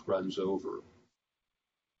cup runs over.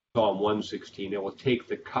 Psalm 116, I will take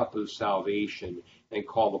the cup of salvation and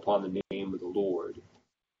call upon the name of the Lord.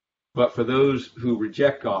 But for those who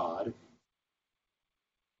reject God,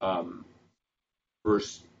 Psalm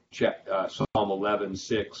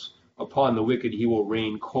 11:6, upon the wicked he will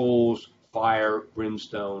rain coals, fire,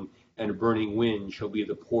 brimstone, and a burning wind shall be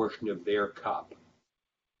the portion of their cup.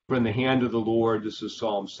 For in the hand of the Lord, this is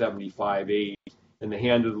Psalm 75:8, in the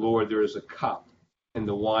hand of the Lord there is a cup, and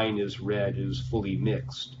the wine is red, it is fully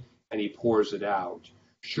mixed, and he pours it out.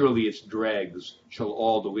 Surely its dregs shall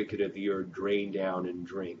all the wicked of the earth drain down and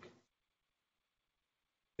drink.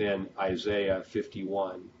 Then Isaiah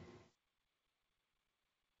 51.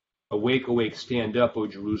 Awake, awake, stand up, O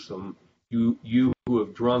Jerusalem, you who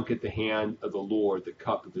have drunk at the hand of the Lord the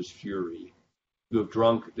cup of his fury. You have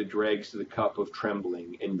drunk the dregs of the cup of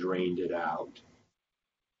trembling and drained it out.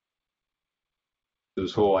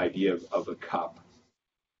 This whole idea of a cup.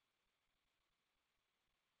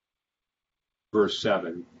 Verse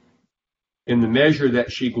 7. In the measure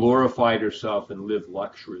that she glorified herself and lived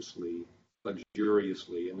luxuriously,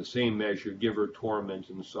 in the same measure give her torment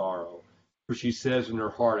and sorrow. For she says in her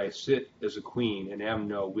heart, I sit as a queen and am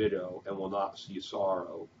no widow and will not see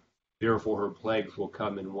sorrow. Therefore her plagues will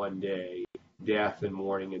come in one day, death and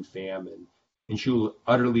mourning and famine, and she will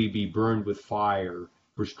utterly be burned with fire,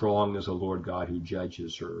 for strong is the Lord God who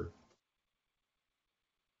judges her.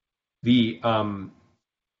 The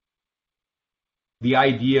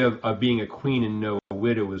idea of being a queen and no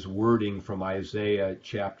widow is wording from Isaiah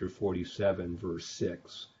chapter 47, verse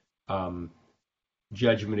 6.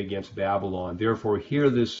 Judgment against Babylon. Therefore hear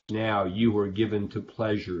this now, you who are given to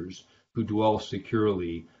pleasures, who dwell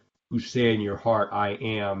securely, who say in your heart, I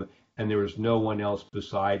am, and there is no one else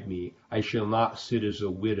beside me. I shall not sit as a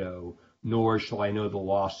widow, nor shall I know the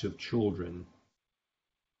loss of children.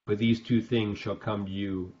 But these two things shall come to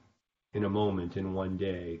you in a moment, in one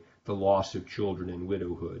day, the loss of children and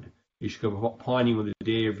widowhood. It shall come upon you in the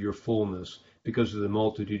day of your fullness, because of the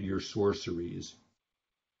multitude of your sorceries,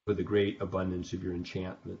 for the great abundance of your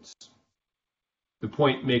enchantments. The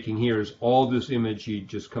point making here is all this imagery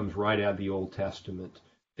just comes right out of the Old Testament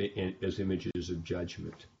as images of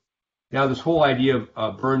judgment. Now, this whole idea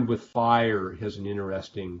of burned with fire has an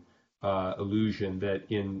interesting allusion that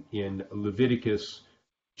in Leviticus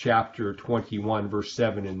chapter 21, verse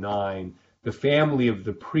 7 and 9, the family of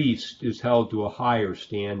the priest is held to a higher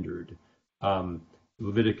standard.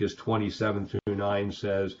 Leviticus 27 through 9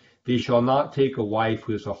 says, they shall not take a wife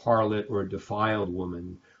who is a harlot or a defiled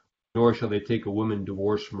woman, nor shall they take a woman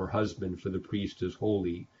divorced from her husband, for the priest is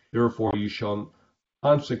holy. Therefore you shall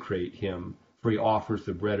consecrate him, for he offers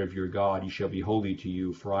the bread of your God. He shall be holy to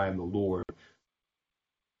you, for I am the Lord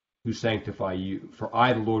who sanctify you. For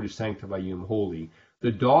I, the Lord who sanctify you, am holy.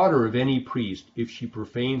 The daughter of any priest, if she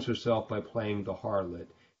profanes herself by playing the harlot,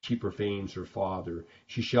 she profanes her father.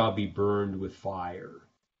 She shall be burned with fire.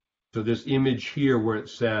 So this image here where it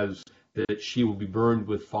says that she will be burned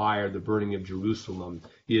with fire, the burning of Jerusalem,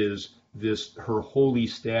 is this her holy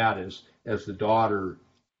status as the daughter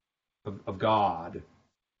of God,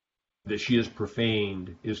 that she is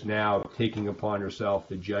profaned, is now taking upon herself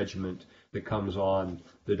the judgment that comes on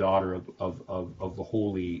the daughter of the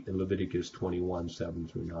holy in Leviticus 21, 7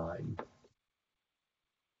 through 9.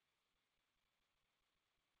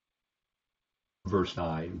 Verse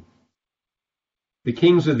 9. The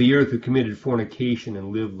kings of the earth who committed fornication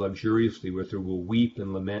and lived luxuriously with her will weep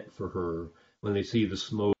and lament for her when they see the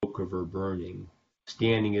smoke of her burning,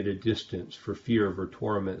 standing at a distance for fear of her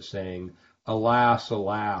torment, saying, Alas,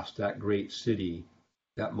 alas, that great city,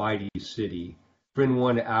 that mighty city, for in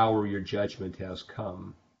 1 hour your judgment has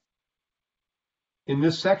come. In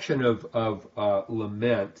this section of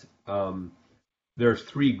lament, there's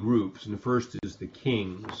 3 groups, and the first is the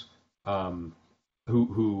kings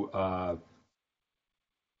who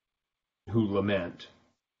lament,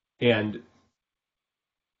 and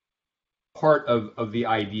part of the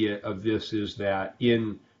idea of this is that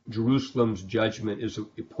in Jerusalem's judgment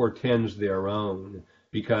it portends their own,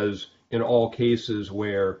 because in all cases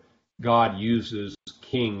where God uses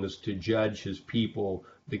kings to judge his people,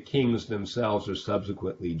 the kings themselves are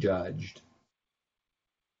subsequently judged.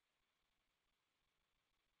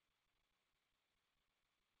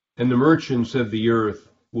 And the merchants of the earth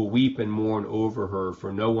will weep and mourn over her,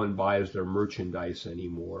 for no one buys their merchandise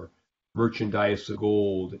anymore. Merchandise of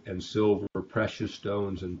gold and silver, precious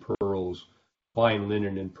stones and pearls, fine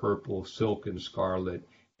linen and purple, silk and scarlet,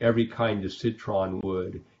 every kind of citron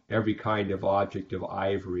wood, every kind of object of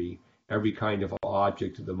ivory, every kind of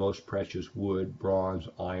object of the most precious wood, bronze,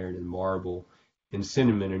 iron, and marble, and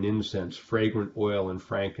cinnamon and incense, fragrant oil and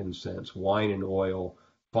frankincense, wine and oil,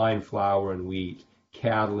 fine flour and wheat,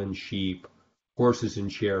 cattle and sheep, horses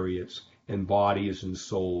and chariots, and bodies and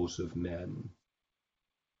souls of men.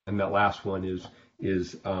 And that last one is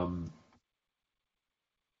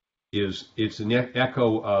it's an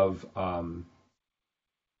echo of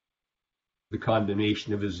the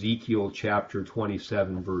condemnation of Ezekiel chapter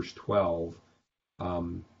 27, verse 12.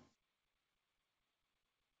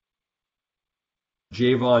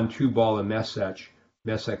 Javan, Tubal, and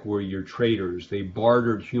Meshech were your traders. They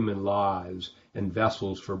bartered human lives and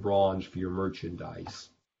vessels for bronze for your merchandise.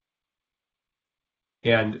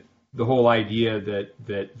 And the whole idea that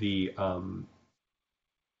the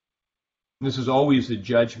this is always the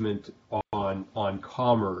judgment on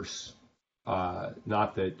commerce,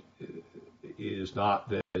 not that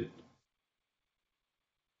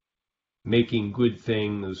making good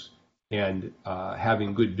things and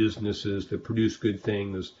having good businesses that produce good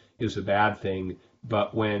things is a bad thing,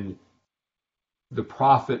 but when the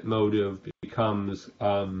profit motive becomes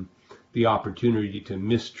the opportunity to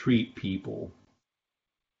mistreat people,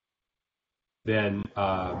 then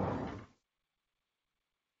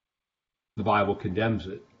the Bible condemns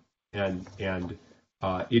it, and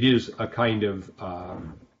it is a kind of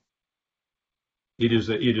it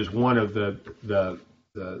is one of the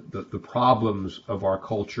problems of our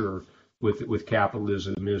culture with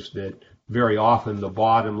capitalism, is that very often the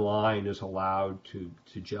bottom line is allowed to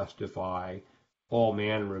justify all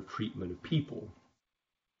manner of treatment of people,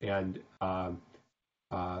 and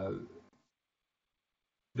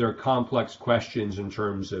there are complex questions in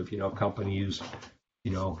terms of companies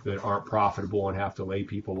that aren't profitable and have to lay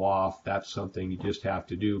people off. That's something you just have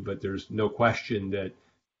to do. But there's no question that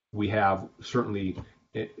we have, certainly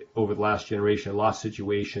over the last generation, a lot of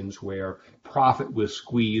situations where profit was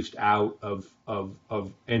squeezed out of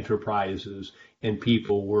enterprises, and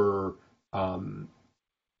people were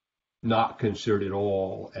not considered at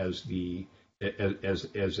all as a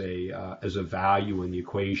value in the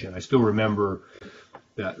equation. I still remember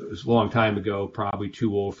that it was a long time ago, probably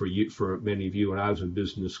too old for many of you, when I was in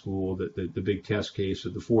business school, that the big test case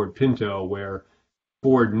of the Ford Pinto, where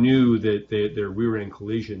Ford knew that their rear-end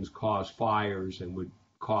collisions caused fires and would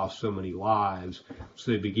cost so many lives,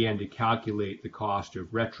 so they began to calculate the cost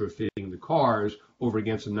of retrofitting the cars over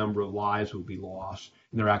against the number of lives that would be lost.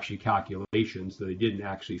 And there are actually calculations that they didn't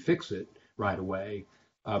actually fix it right away,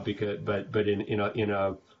 but in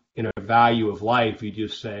a value of life, you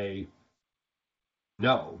just say,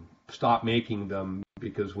 no, stop making them,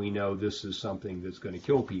 because we know this is something that's going to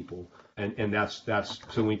kill people. And that's so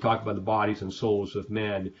when we talk about the bodies and souls of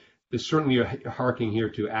men, it's certainly harking here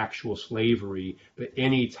to actual slavery, but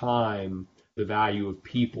any time the value of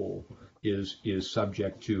people is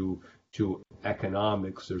subject to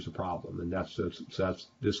economics, there's a problem. And that's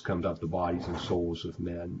this comes up, the bodies and souls of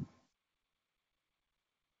men.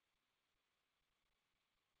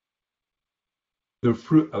 The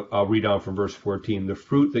fruit, I'll read on from verse 14. The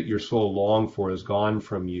fruit that your soul longed for is gone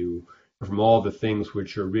from you, and from all the things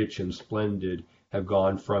which are rich and splendid have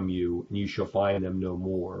gone from you, and you shall find them no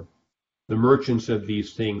more. The merchants of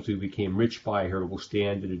these things who became rich by her will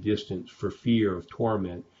stand at a distance for fear of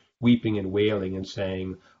torment, weeping and wailing and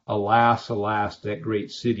saying, Alas, alas, that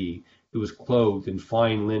great city, that was clothed in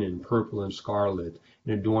fine linen, purple and scarlet,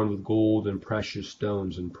 and adorned with gold and precious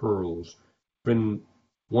stones and pearls. For in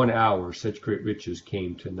 1 hour such great riches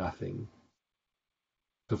came to nothing.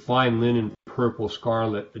 The fine linen, purple,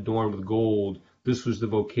 scarlet, adorned with gold, this was the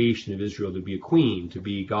vocation of Israel, to be a queen, to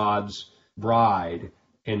be God's bride,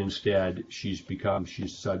 and instead she's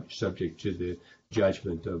subject to the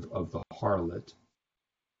judgment of the harlot.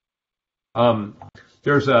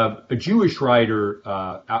 There's a Jewish writer,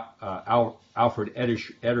 Alfred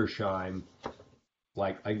Edersheim,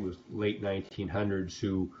 like I think it was late 1900s,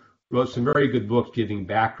 who wrote some very good books giving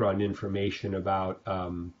background information about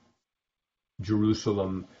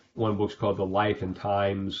Jerusalem. One book's called The Life and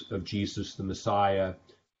Times of Jesus the Messiah.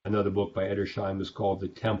 Another book by Edersheim is called The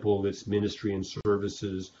Temple, Its Ministry and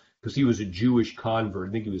Services, because he was a Jewish convert.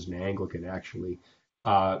 I think he was an Anglican, actually.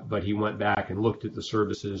 But he went back and looked at the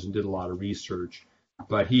services and did a lot of research.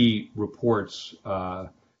 But he reports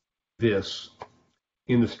this.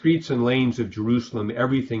 In the streets and lanes of Jerusalem,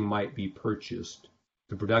 everything might be purchased.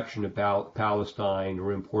 The production of Palestine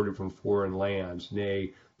or imported from foreign lands,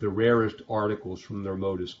 nay, the rarest articles from their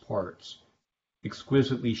remotest parts.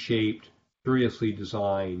 Exquisitely shaped, curiously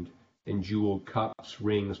designed, and jeweled cups,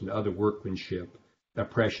 rings, and other workmanship, the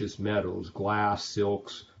precious metals, glass,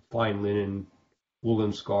 silks, fine linen,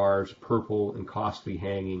 woolen scarves, purple and costly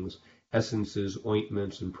hangings, essences,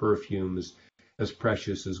 ointments, and perfumes as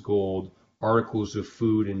precious as gold, articles of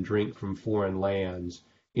food and drink from foreign lands.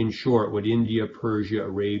 In short, what India, Persia,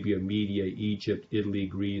 Arabia, Media, Egypt, Italy,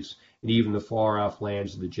 Greece, and even the far-off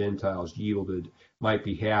lands of the Gentiles yielded might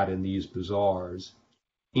be had in these bazaars.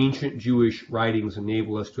 Ancient Jewish writings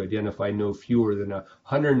enable us to identify no fewer than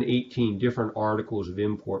 118 different articles of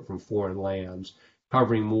import from foreign lands,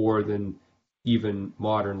 covering more than even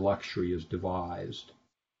modern luxury has devised.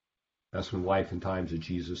 That's from Life and Times of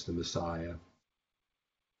Jesus the Messiah,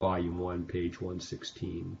 Volume 1, page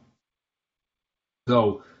 116.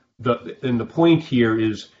 So the point here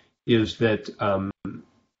is that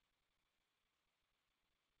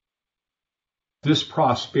this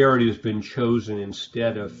prosperity has been chosen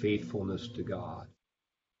instead of faithfulness to God,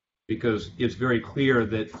 because it's very clear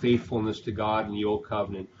that faithfulness to God in the Old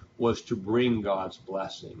Covenant was to bring God's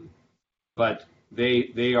blessing, but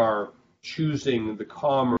they are choosing the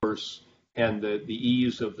commerce and the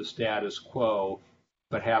ease of the status quo,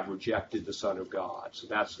 but have rejected the Son of God. So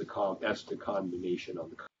that's the condemnation on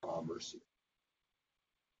the commerce.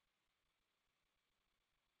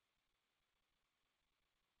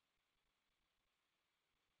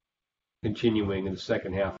 Continuing in the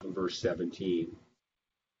second half of verse 17.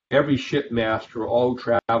 Every shipmaster, all who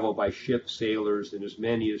travel by ship, sailors, and as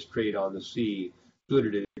many as trade on the sea,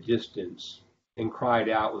 stood at a distance and cried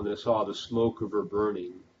out when they saw the smoke of her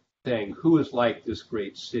burning, saying, "Who is like this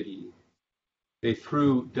great city?" They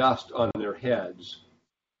threw dust on their heads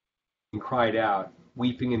and cried out,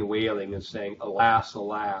 weeping and wailing and saying, "Alas,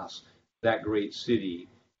 alas, that great city,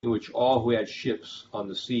 in which all who had ships on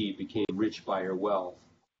the sea became rich by her wealth.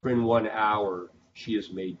 For in 1 hour she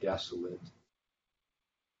is made desolate."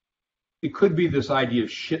 It could be this idea of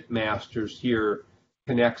shipmasters here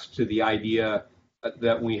connects to the idea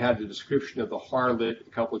that we had the description of the harlot a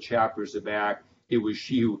couple of chapters back. It was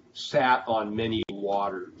she who sat on many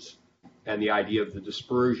waters, and the idea of the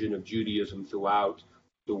dispersion of Judaism throughout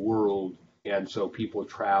the world, and so people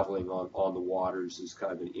traveling on the waters is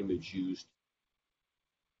kind of an image used.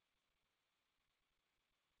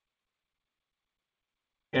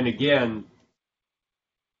 And again,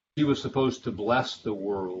 he was supposed to bless the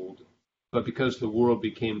world, but because the world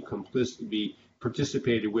became complicit,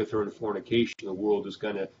 participated with her in fornication, the world is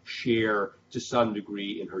going to share to some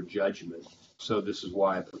degree in her judgment. So this is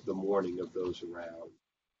why I put the mourning of those around.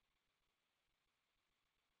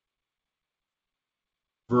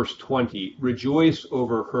 Verse 20, rejoice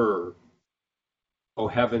over her, O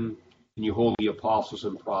heaven, and you holy apostles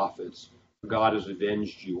and prophets, for God has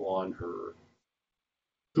avenged you on her.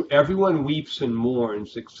 So everyone weeps and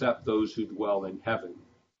mourns except those who dwell in heaven,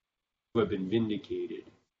 who have been vindicated.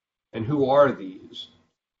 And who are these?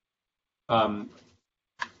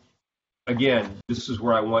 Again, this is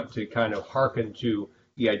where I want to kind of hearken to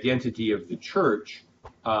the identity of the church.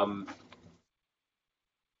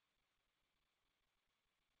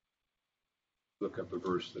 Look up a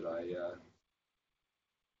verse that I...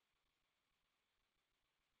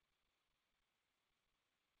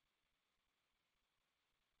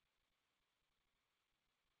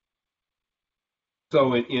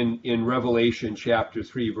 So in Revelation chapter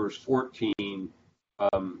 3, verse 14,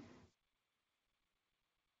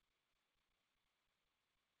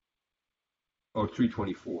 or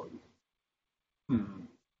 324.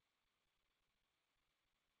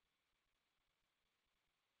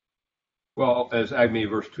 Well, as I made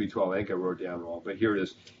verse 312, I think I wrote it down wrong, but here it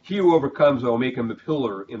is. He who overcomes, I will make him a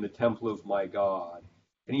pillar in the temple of my God,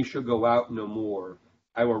 and he shall go out no more.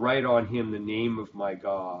 I will write on him the name of my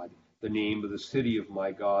God, the name of the city of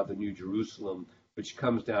my God, the New Jerusalem, which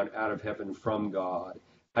comes down out of heaven from God.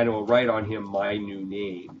 And I will write on him my new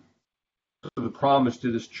name. So the promise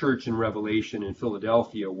to this church in Revelation in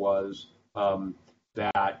Philadelphia was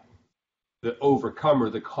that the overcomer,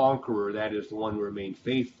 the conqueror, that is the one who remained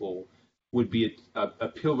faithful, would be a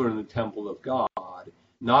pillar in the temple of God,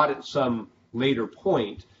 not at some later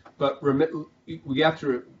point, but we have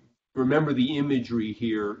to remember the imagery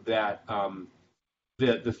here that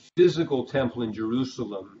the physical temple in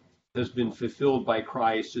Jerusalem has been fulfilled by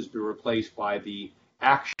Christ, has been replaced by the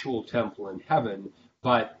actual temple in heaven,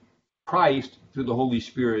 but Christ, through the Holy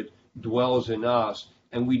Spirit, dwells in us,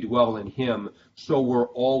 and we dwell in him, so we're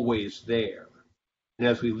always there. And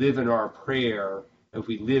as we live in our prayer, if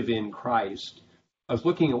we live in Christ, I was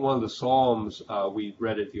looking at one of the Psalms we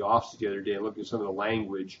read at the office the other day, looking at some of the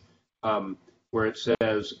language, where it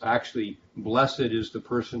says, actually, blessed is the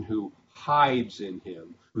person who hides in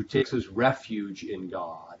him, who takes his refuge in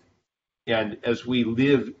God. And as we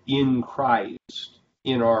live in Christ,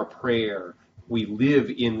 in our prayer, we live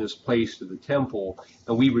in this place of the temple,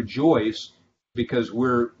 and we rejoice because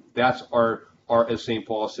that's our, as St.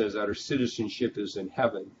 Paul says, our citizenship is in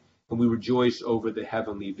heaven, and we rejoice over the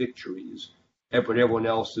heavenly victories, but everyone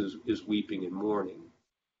else is weeping and mourning.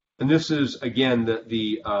 And this is, again,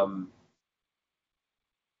 the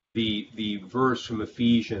verse from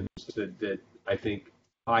Ephesians that I think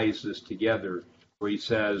ties this together, where he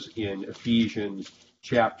says in Ephesians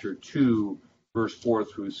chapter 2, verse 4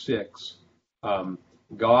 through 6,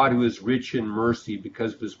 God, who is rich in mercy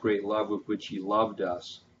because of his great love with which he loved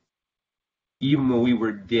us, even when we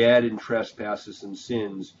were dead in trespasses and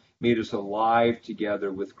sins, made us alive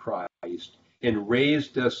together with Christ, and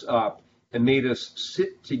raised us up and made us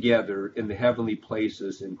sit together in the heavenly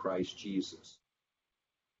places in Christ Jesus.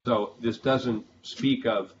 So this doesn't speak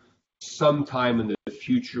of sometime in the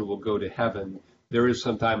future we'll go to heaven. There is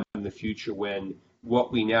some time in the future when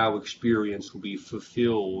what we now experience will be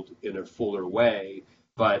fulfilled in a fuller way,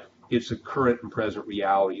 but it's a current and present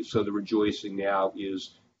reality. So the rejoicing now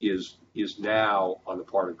is now on the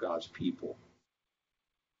part of God's people.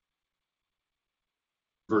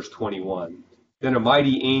 Verse 21, then a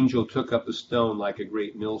mighty angel took up a stone like a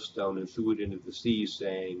great millstone and threw it into the sea,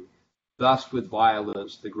 saying, thus with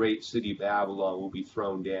violence the great city Babylon will be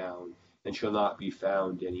thrown down and shall not be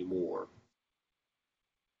found any more.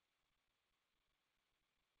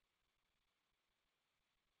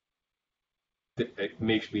 It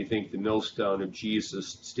makes me think the millstone of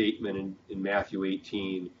Jesus' statement in Matthew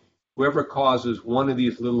 18, whoever causes one of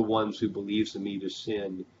these little ones who believes in me to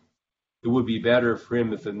sin, it would be better for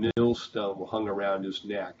him if a millstone were hung around his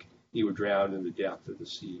neck, he would drown in the depth of the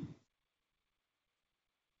sea.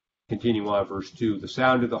 Continue on, verse 2, the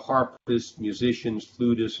sound of the harpists, musicians,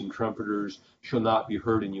 flutists, and trumpeters shall not be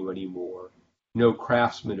heard in you anymore. No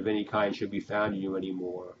craftsman of any kind shall be found in you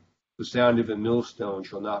anymore. The sound of a millstone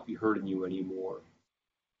shall not be heard in you anymore.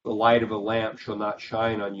 The light of a lamp shall not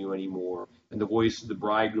shine on you anymore, and the voice of the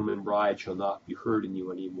bridegroom and bride shall not be heard in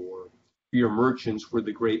you anymore. For your merchants were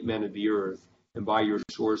the great men of the earth, and by your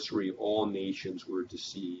sorcery all nations were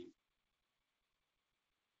deceived.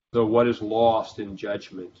 So what is lost in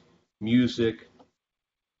judgment? Music,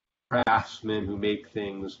 craftsmen who make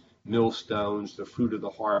things, millstones, the fruit of the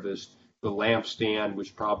harvest, the lampstand,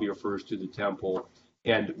 which probably refers to the temple,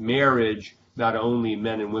 and marriage, not only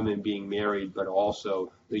men and women being married, but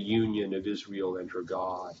also the union of Israel and her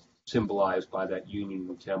God, symbolized by that union in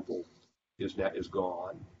the temple, is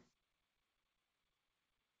gone.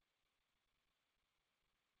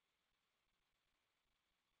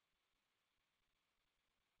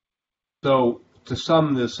 So to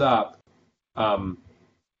sum this up,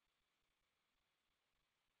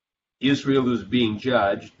 Israel is being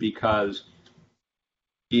judged because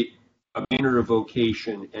it abandoned her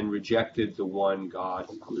vocation and rejected the one God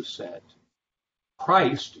who was sent.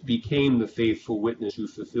 Christ became the faithful witness who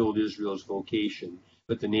fulfilled Israel's vocation,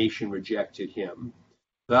 but the nation rejected him.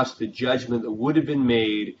 Thus, the judgment that would have been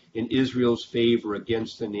made in Israel's favor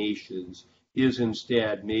against the nations is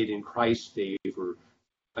instead made in Christ's favor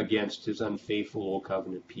against his unfaithful old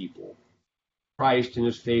covenant people. Christ and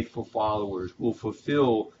his faithful followers will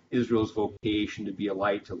fulfill Israel's vocation to be a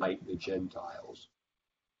light to lighten the Gentiles.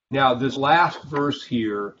 Now, this last verse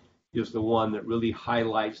here is the one that really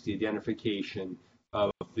highlights the identification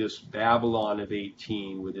of this Babylon of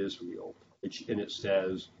 18 with Israel. And it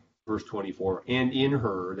says, verse 24, and in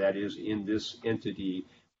her, that is, in this entity,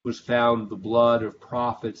 was found the blood of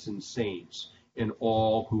prophets and saints and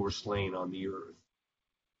all who were slain on the earth.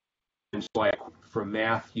 And so I quote from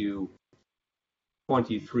Matthew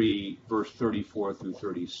 23, verse 34 through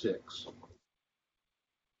 36.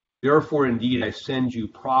 Therefore, indeed, I send you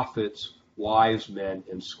prophets, wise men,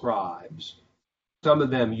 and scribes. Some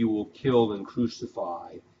of them you will kill and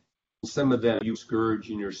crucify, some of them you scourge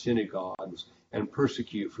in your synagogues and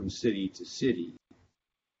persecute from city to city.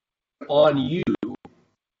 On you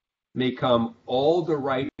may come all the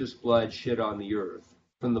righteous blood shed on the earth,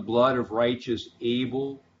 from the blood of righteous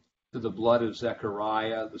Abel to the blood of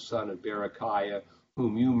Zechariah, the son of Berechiah,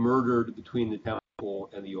 whom you murdered between the temple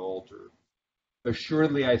and the altar.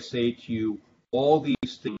 Assuredly, I say to you, all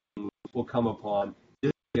these things will come upon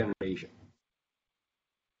this generation.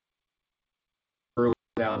 Early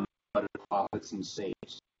down the prophets and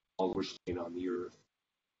saints, all were slain on the earth.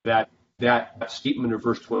 That statement of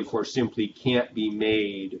verse 24 simply can't be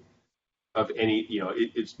made of any,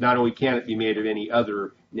 it's not only can it be made of any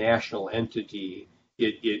other national entity,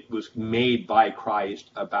 it was made by Christ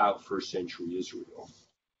about first century Israel.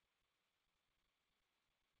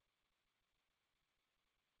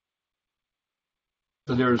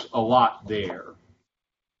 So there's a lot there.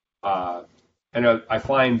 And I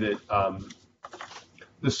find that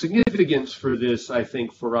the significance for this, I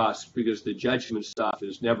think, for us, because the judgment stuff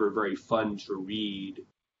is never very fun to read.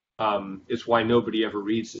 It's why nobody ever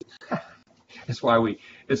reads it. It's why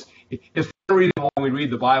it's fun to read it when we read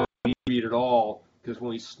the Bible. We need to read it all, because when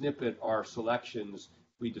we snippet our selections,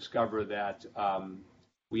 we discover that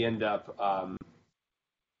we end up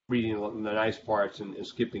reading the nice parts and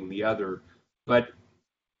skipping the other. But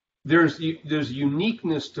there's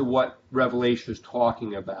uniqueness to what Revelation is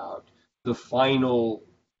talking about, the final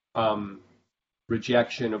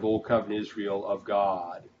rejection of Old Covenant Israel of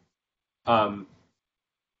God.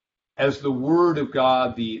 As the Word of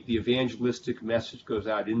God, the evangelistic message goes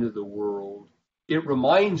out into the world, it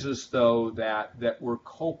reminds us, though, that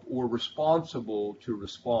we're responsible to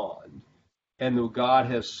respond. And though God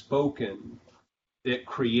has spoken, it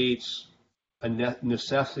creates a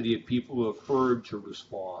necessity of people who have heard to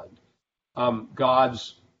respond.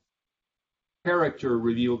 God's character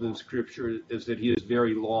revealed in Scripture is that he is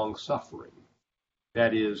very long-suffering.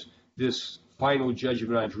 That is, this final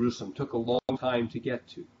judgment on Jerusalem took a long time to get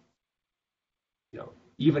to.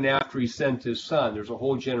 Even after he sent his son, there's a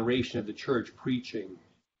whole generation of the church preaching,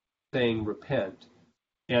 saying, repent.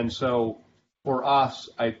 And so for us,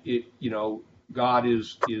 God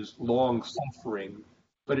is long-suffering,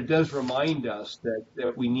 but it does remind us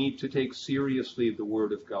that we need to take seriously the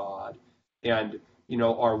Word of God. And,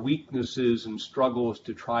 our weaknesses and struggles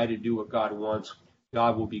to try to do what God wants,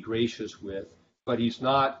 God will be gracious with. But he's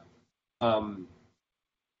not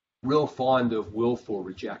real fond of willful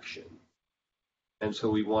rejection. And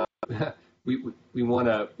so we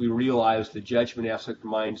realize the judgment aspect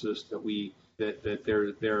reminds us that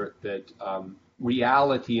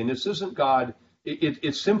reality, and this isn't God.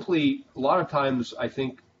 It's simply, a lot of times I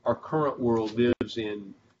think our current world lives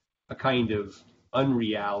in a kind of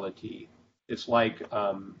unreality. It's like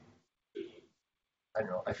I don't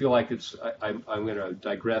know. I feel like I'm going to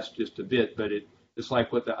digress just a bit, but it's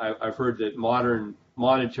like I've heard that modern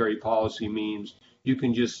monetary policy means you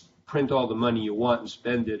can just print all the money you want and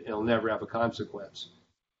spend it, and it'll never have a consequence.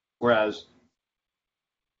 Whereas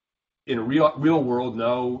in a real world,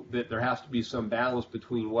 know that there has to be some balance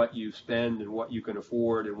between what you spend and what you can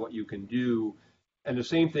afford and what you can do. And the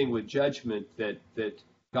same thing with judgment, that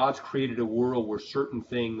God's created a world where certain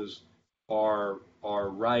things are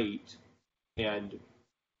right, and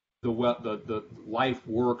the life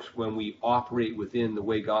works when we operate within the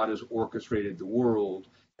way God has orchestrated the world,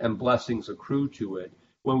 and blessings accrue to it.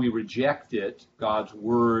 When we reject it, God's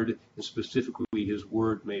word, and specifically his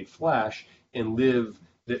word made flesh, and live,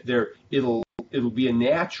 it'll be a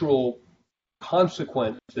natural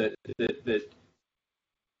consequence that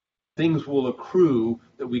things will accrue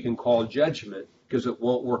that we can call judgment, because it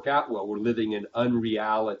won't work out well. We're living in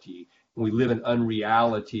unreality. When we live in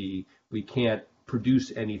unreality, we can't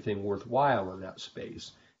produce anything worthwhile in that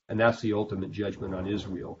space. And that's the ultimate judgment on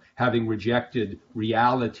Israel. Having rejected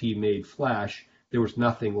reality made flesh, there was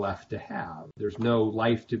nothing left to have. There's no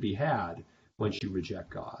life to be had once you reject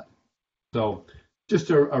God. So just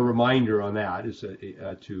a reminder on that is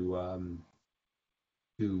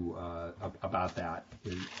about that.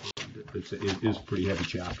 It is a pretty heavy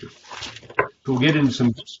chapter. So we'll get into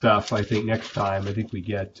some stuff, I think, next time. I think we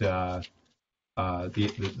get the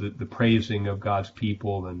praising of God's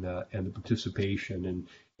people and the participation.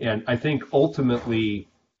 And I think ultimately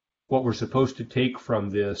what we're supposed to take from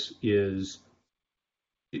this is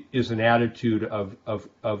an attitude of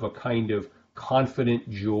a kind of confident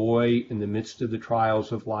joy in the midst of the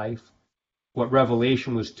trials of life. What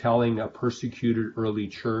Revelation was telling a persecuted early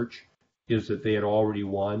church is that they had already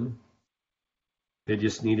won. They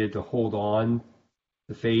just needed to hold on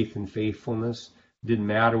to faith and faithfulness. It didn't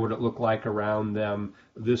matter what it looked like around them.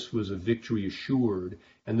 This was a victory assured.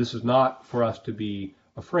 And this is not for us to be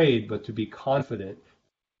afraid, but to be confident,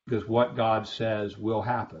 because what God says will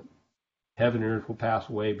happen. Heaven and earth will pass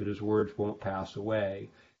away, but his words won't pass away.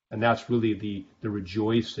 And that's really the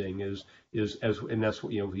rejoicing and that's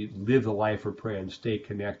what, we live the life of prayer and stay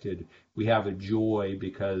connected. We have a joy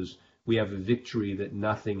because we have a victory that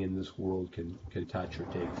nothing in this world can touch or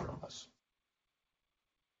take from us.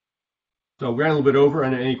 So we're a little bit over.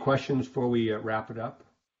 And any questions before we wrap it up?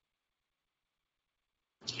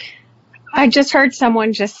 I just heard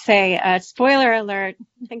someone just say, spoiler alert,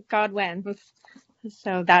 God wins.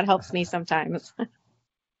 So that helps me sometimes.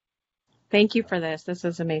 Thank you for this. This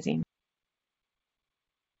is amazing.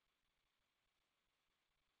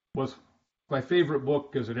 Was my favorite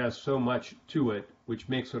book because it has so much to it, which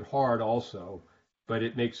makes it hard also, but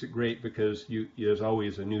it makes it great because there's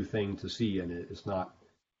always a new thing to see in it. It's not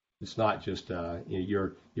just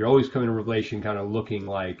you're always coming to Revelation kind of looking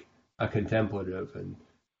like a contemplative, and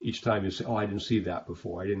each time you say, oh, I didn't see that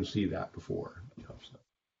before. So.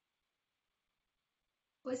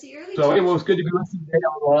 Was the early So church? it was good to be with you today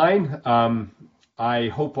online. I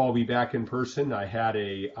hope I'll be back in person. I had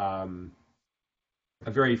a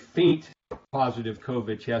very faint positive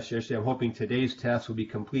COVID test yesterday. I'm hoping today's test will be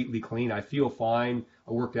completely clean. I feel fine.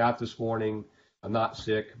 I worked out this morning. I'm not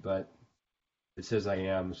sick, but it says I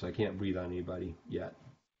am, so I can't breathe on anybody yet.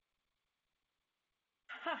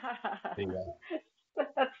 Anyway.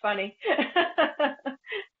 That's funny.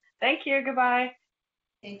 Thank you. Goodbye.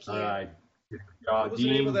 Thank you. All right. What was the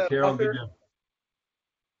name of that Carol, author?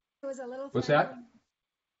 It was a little. What's that?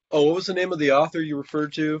 Oh, what was the name of the author you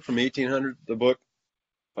referred to from 1800? The book,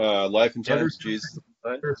 Life and Times of Jesus.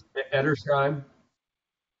 Edersheim. Edersheim?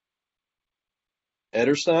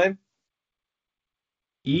 Edersheim.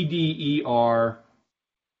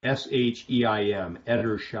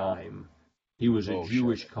 Edersheim. He was a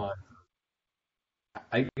Jewish convert.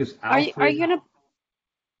 I guess Alfred.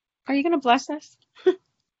 Are you gonna bless us?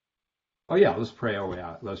 Oh yeah, let's pray our way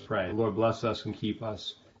out. Let's pray. Lord, bless us and keep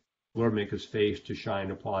us. Lord, make his face to shine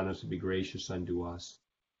upon us and be gracious unto us.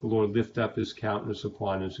 The Lord, lift up his countenance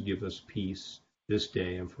upon us and give us peace this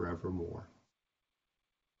day and forevermore.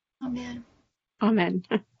 Amen. Amen.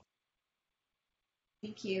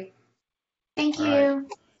 Thank you. Thank All you.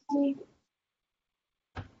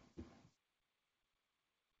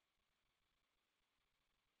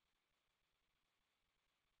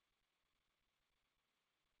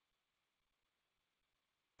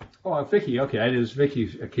 Oh, Vicky. Okay, it is Vicky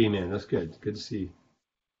came in. That's good. Good to see.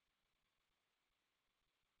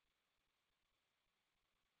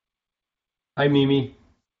 Hi, Mimi.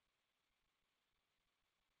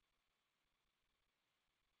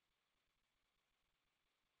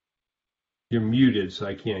 You're muted, so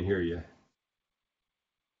I can't hear you.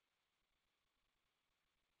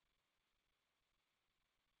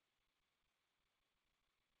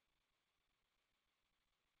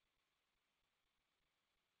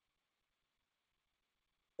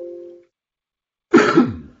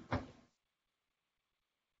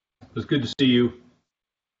 It was good to see you.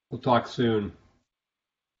 We'll talk soon.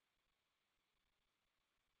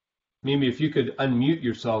 Mimi, if you could unmute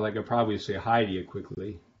yourself, I could probably say hi to you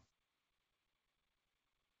quickly.